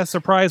there's like that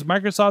surprise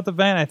Microsoft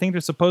event. I think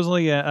there's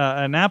supposedly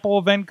an Apple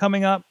event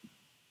coming up.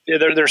 Yeah,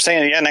 they're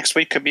saying next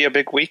week could be a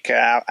big week.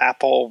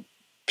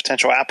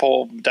 Potential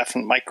Apple,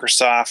 definite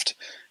Microsoft,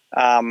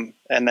 and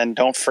then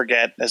don't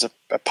forget, as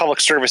a public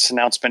service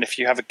announcement, if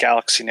you have a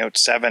Galaxy Note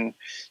 7,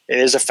 it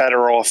is a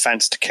federal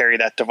offense to carry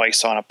that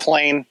device on a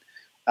plane.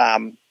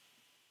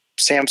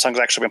 Samsung's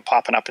actually been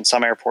popping up in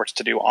some airports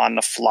to do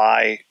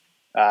on-the-fly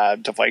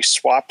device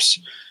swaps.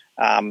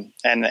 And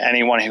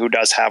anyone who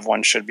does have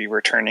one should be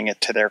returning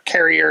it to their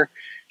carrier.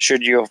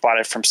 Should you have bought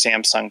it from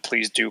Samsung,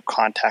 please do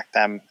contact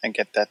them and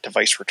get that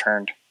device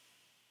returned.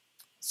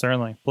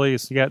 Certainly,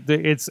 please. Yeah,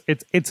 it's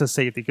a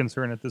safety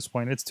concern at this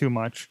point. It's too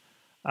much.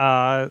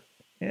 Way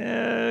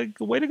to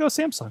go,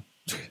 Samsung.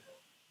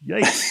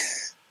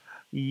 Yikes.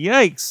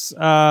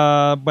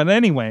 Yikes. But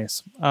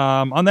anyways,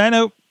 on that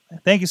note,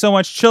 thank you so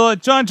much,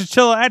 Chilla. John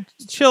Chilla at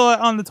Chilla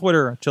on the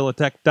Twitter.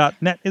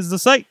 Chillatech.net is the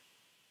site.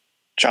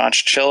 John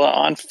Chilla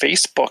on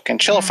Facebook and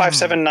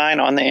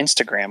Chilla579 on the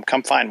Instagram.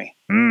 Come find me.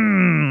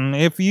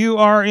 If you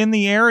are in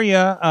the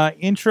area,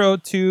 Intro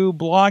to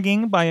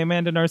Blogging by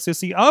Amanda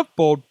Narcissi of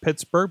Bold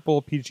Pittsburgh,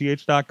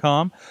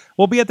 boldpgh.com.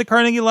 We'll be at the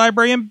Carnegie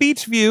Library in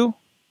Beachview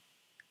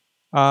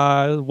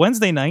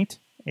Wednesday night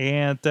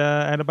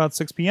at about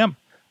 6 p.m.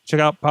 Check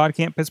out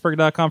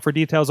podcamppittsburgh.com for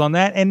details on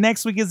that. And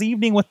next week is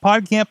Evening with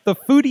PodCamp, the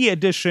foodie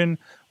edition.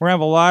 We're going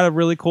to have a lot of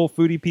really cool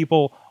foodie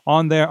people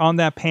on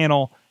that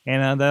panel.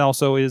 And that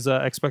also is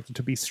expected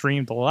to be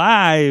streamed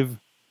live,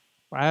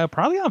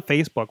 probably on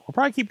Facebook. We'll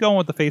probably keep going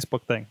with the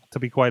Facebook thing, to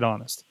be quite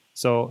honest.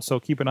 So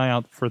keep an eye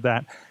out for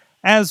that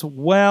as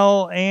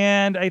well.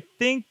 And I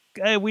think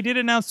we did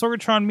announce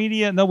Sorgatron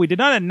Media. No, we did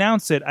not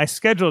announce it. I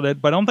scheduled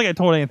it, but I don't think I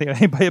told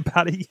anybody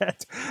about it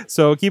yet.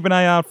 So keep an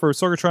eye out for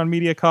Sorgatron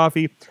Media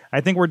Coffee.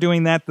 I think we're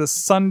doing that the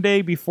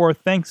Sunday before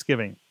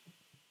Thanksgiving.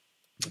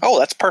 Oh,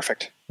 that's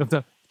perfect.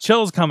 The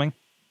chill's coming.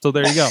 So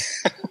there you go.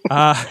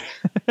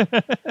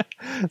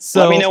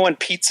 So let me know when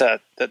pizza,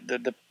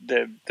 the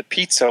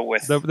pizza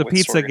with the with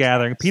pizza Sorgatron.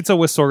 gathering, pizza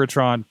with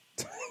Sorgatron.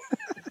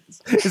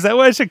 Is that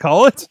what I should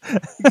call it?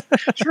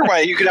 Sure, why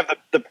you could have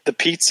the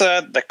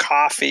pizza, the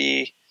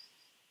coffee.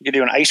 You could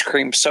do an ice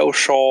cream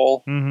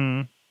social.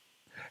 Mm-hmm.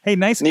 Hey,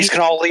 nice. And these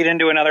can all lead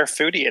into another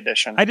foodie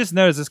edition. I just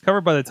noticed it's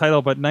covered by the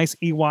title, but nice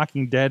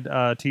Walking Dead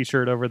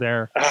T-shirt over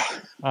there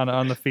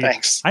on the feed.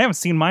 Thanks. I haven't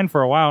seen mine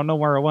for a while. I don't know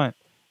where it went.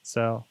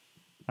 So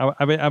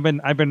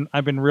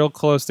I've been real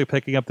close to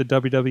picking up the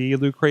WWE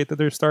loot crate that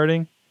they're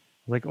starting.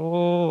 Like,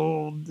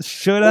 oh,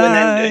 should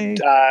I? And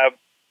then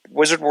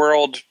Wizard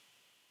World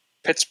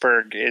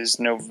Pittsburgh is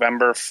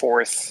November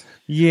 4th.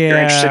 Yeah. If you're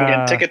interested in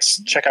getting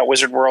tickets, check out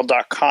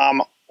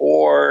wizardworld.com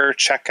or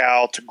check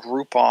out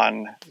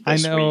Groupon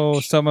this I know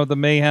week. some of the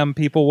Mayhem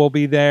people will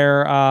be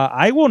there.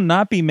 I will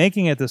not be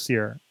making it this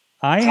year.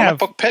 Comic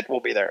Book Pit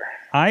will be there.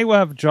 I will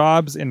have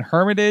jobs in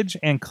Hermitage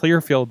and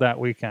Clearfield that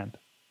weekend.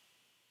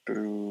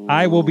 Boo.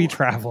 I will be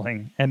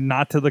traveling and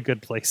not to the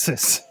good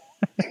places.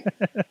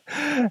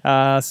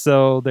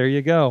 So there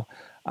you go.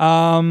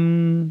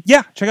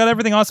 Yeah, check out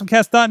everything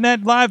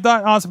awesomecast.net,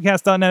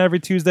 live.awesomecast.net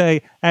every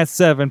Tuesday at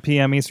 7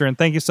 p.m. Eastern.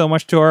 Thank you so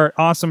much to our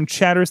awesome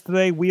chatters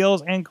today,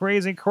 Wheels and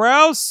Crazy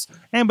Kraus.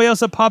 Anybody else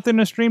that popped in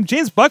the stream?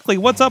 James Buckley,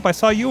 what's up? I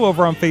saw you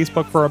over on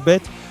Facebook for a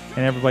bit,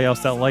 and everybody else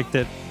that liked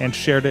it and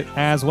shared it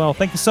as well.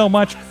 Thank you so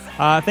much.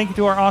 Thank you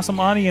to our awesome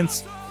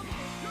audience.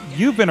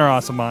 You've been our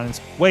awesome audience.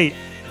 Wait,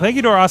 thank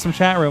you to our awesome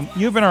chat room.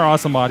 You've been our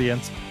awesome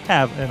audience.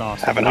 Have an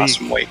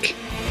awesome week.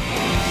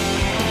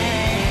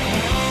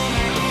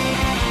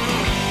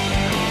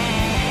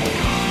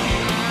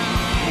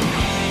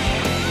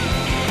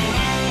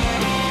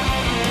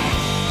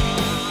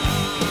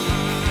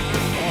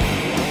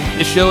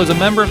 This show is a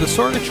member of the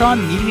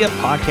Sorgatron Media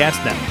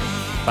Podcast Network.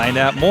 Find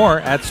out more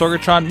at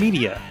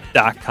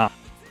sorgatronmedia.com.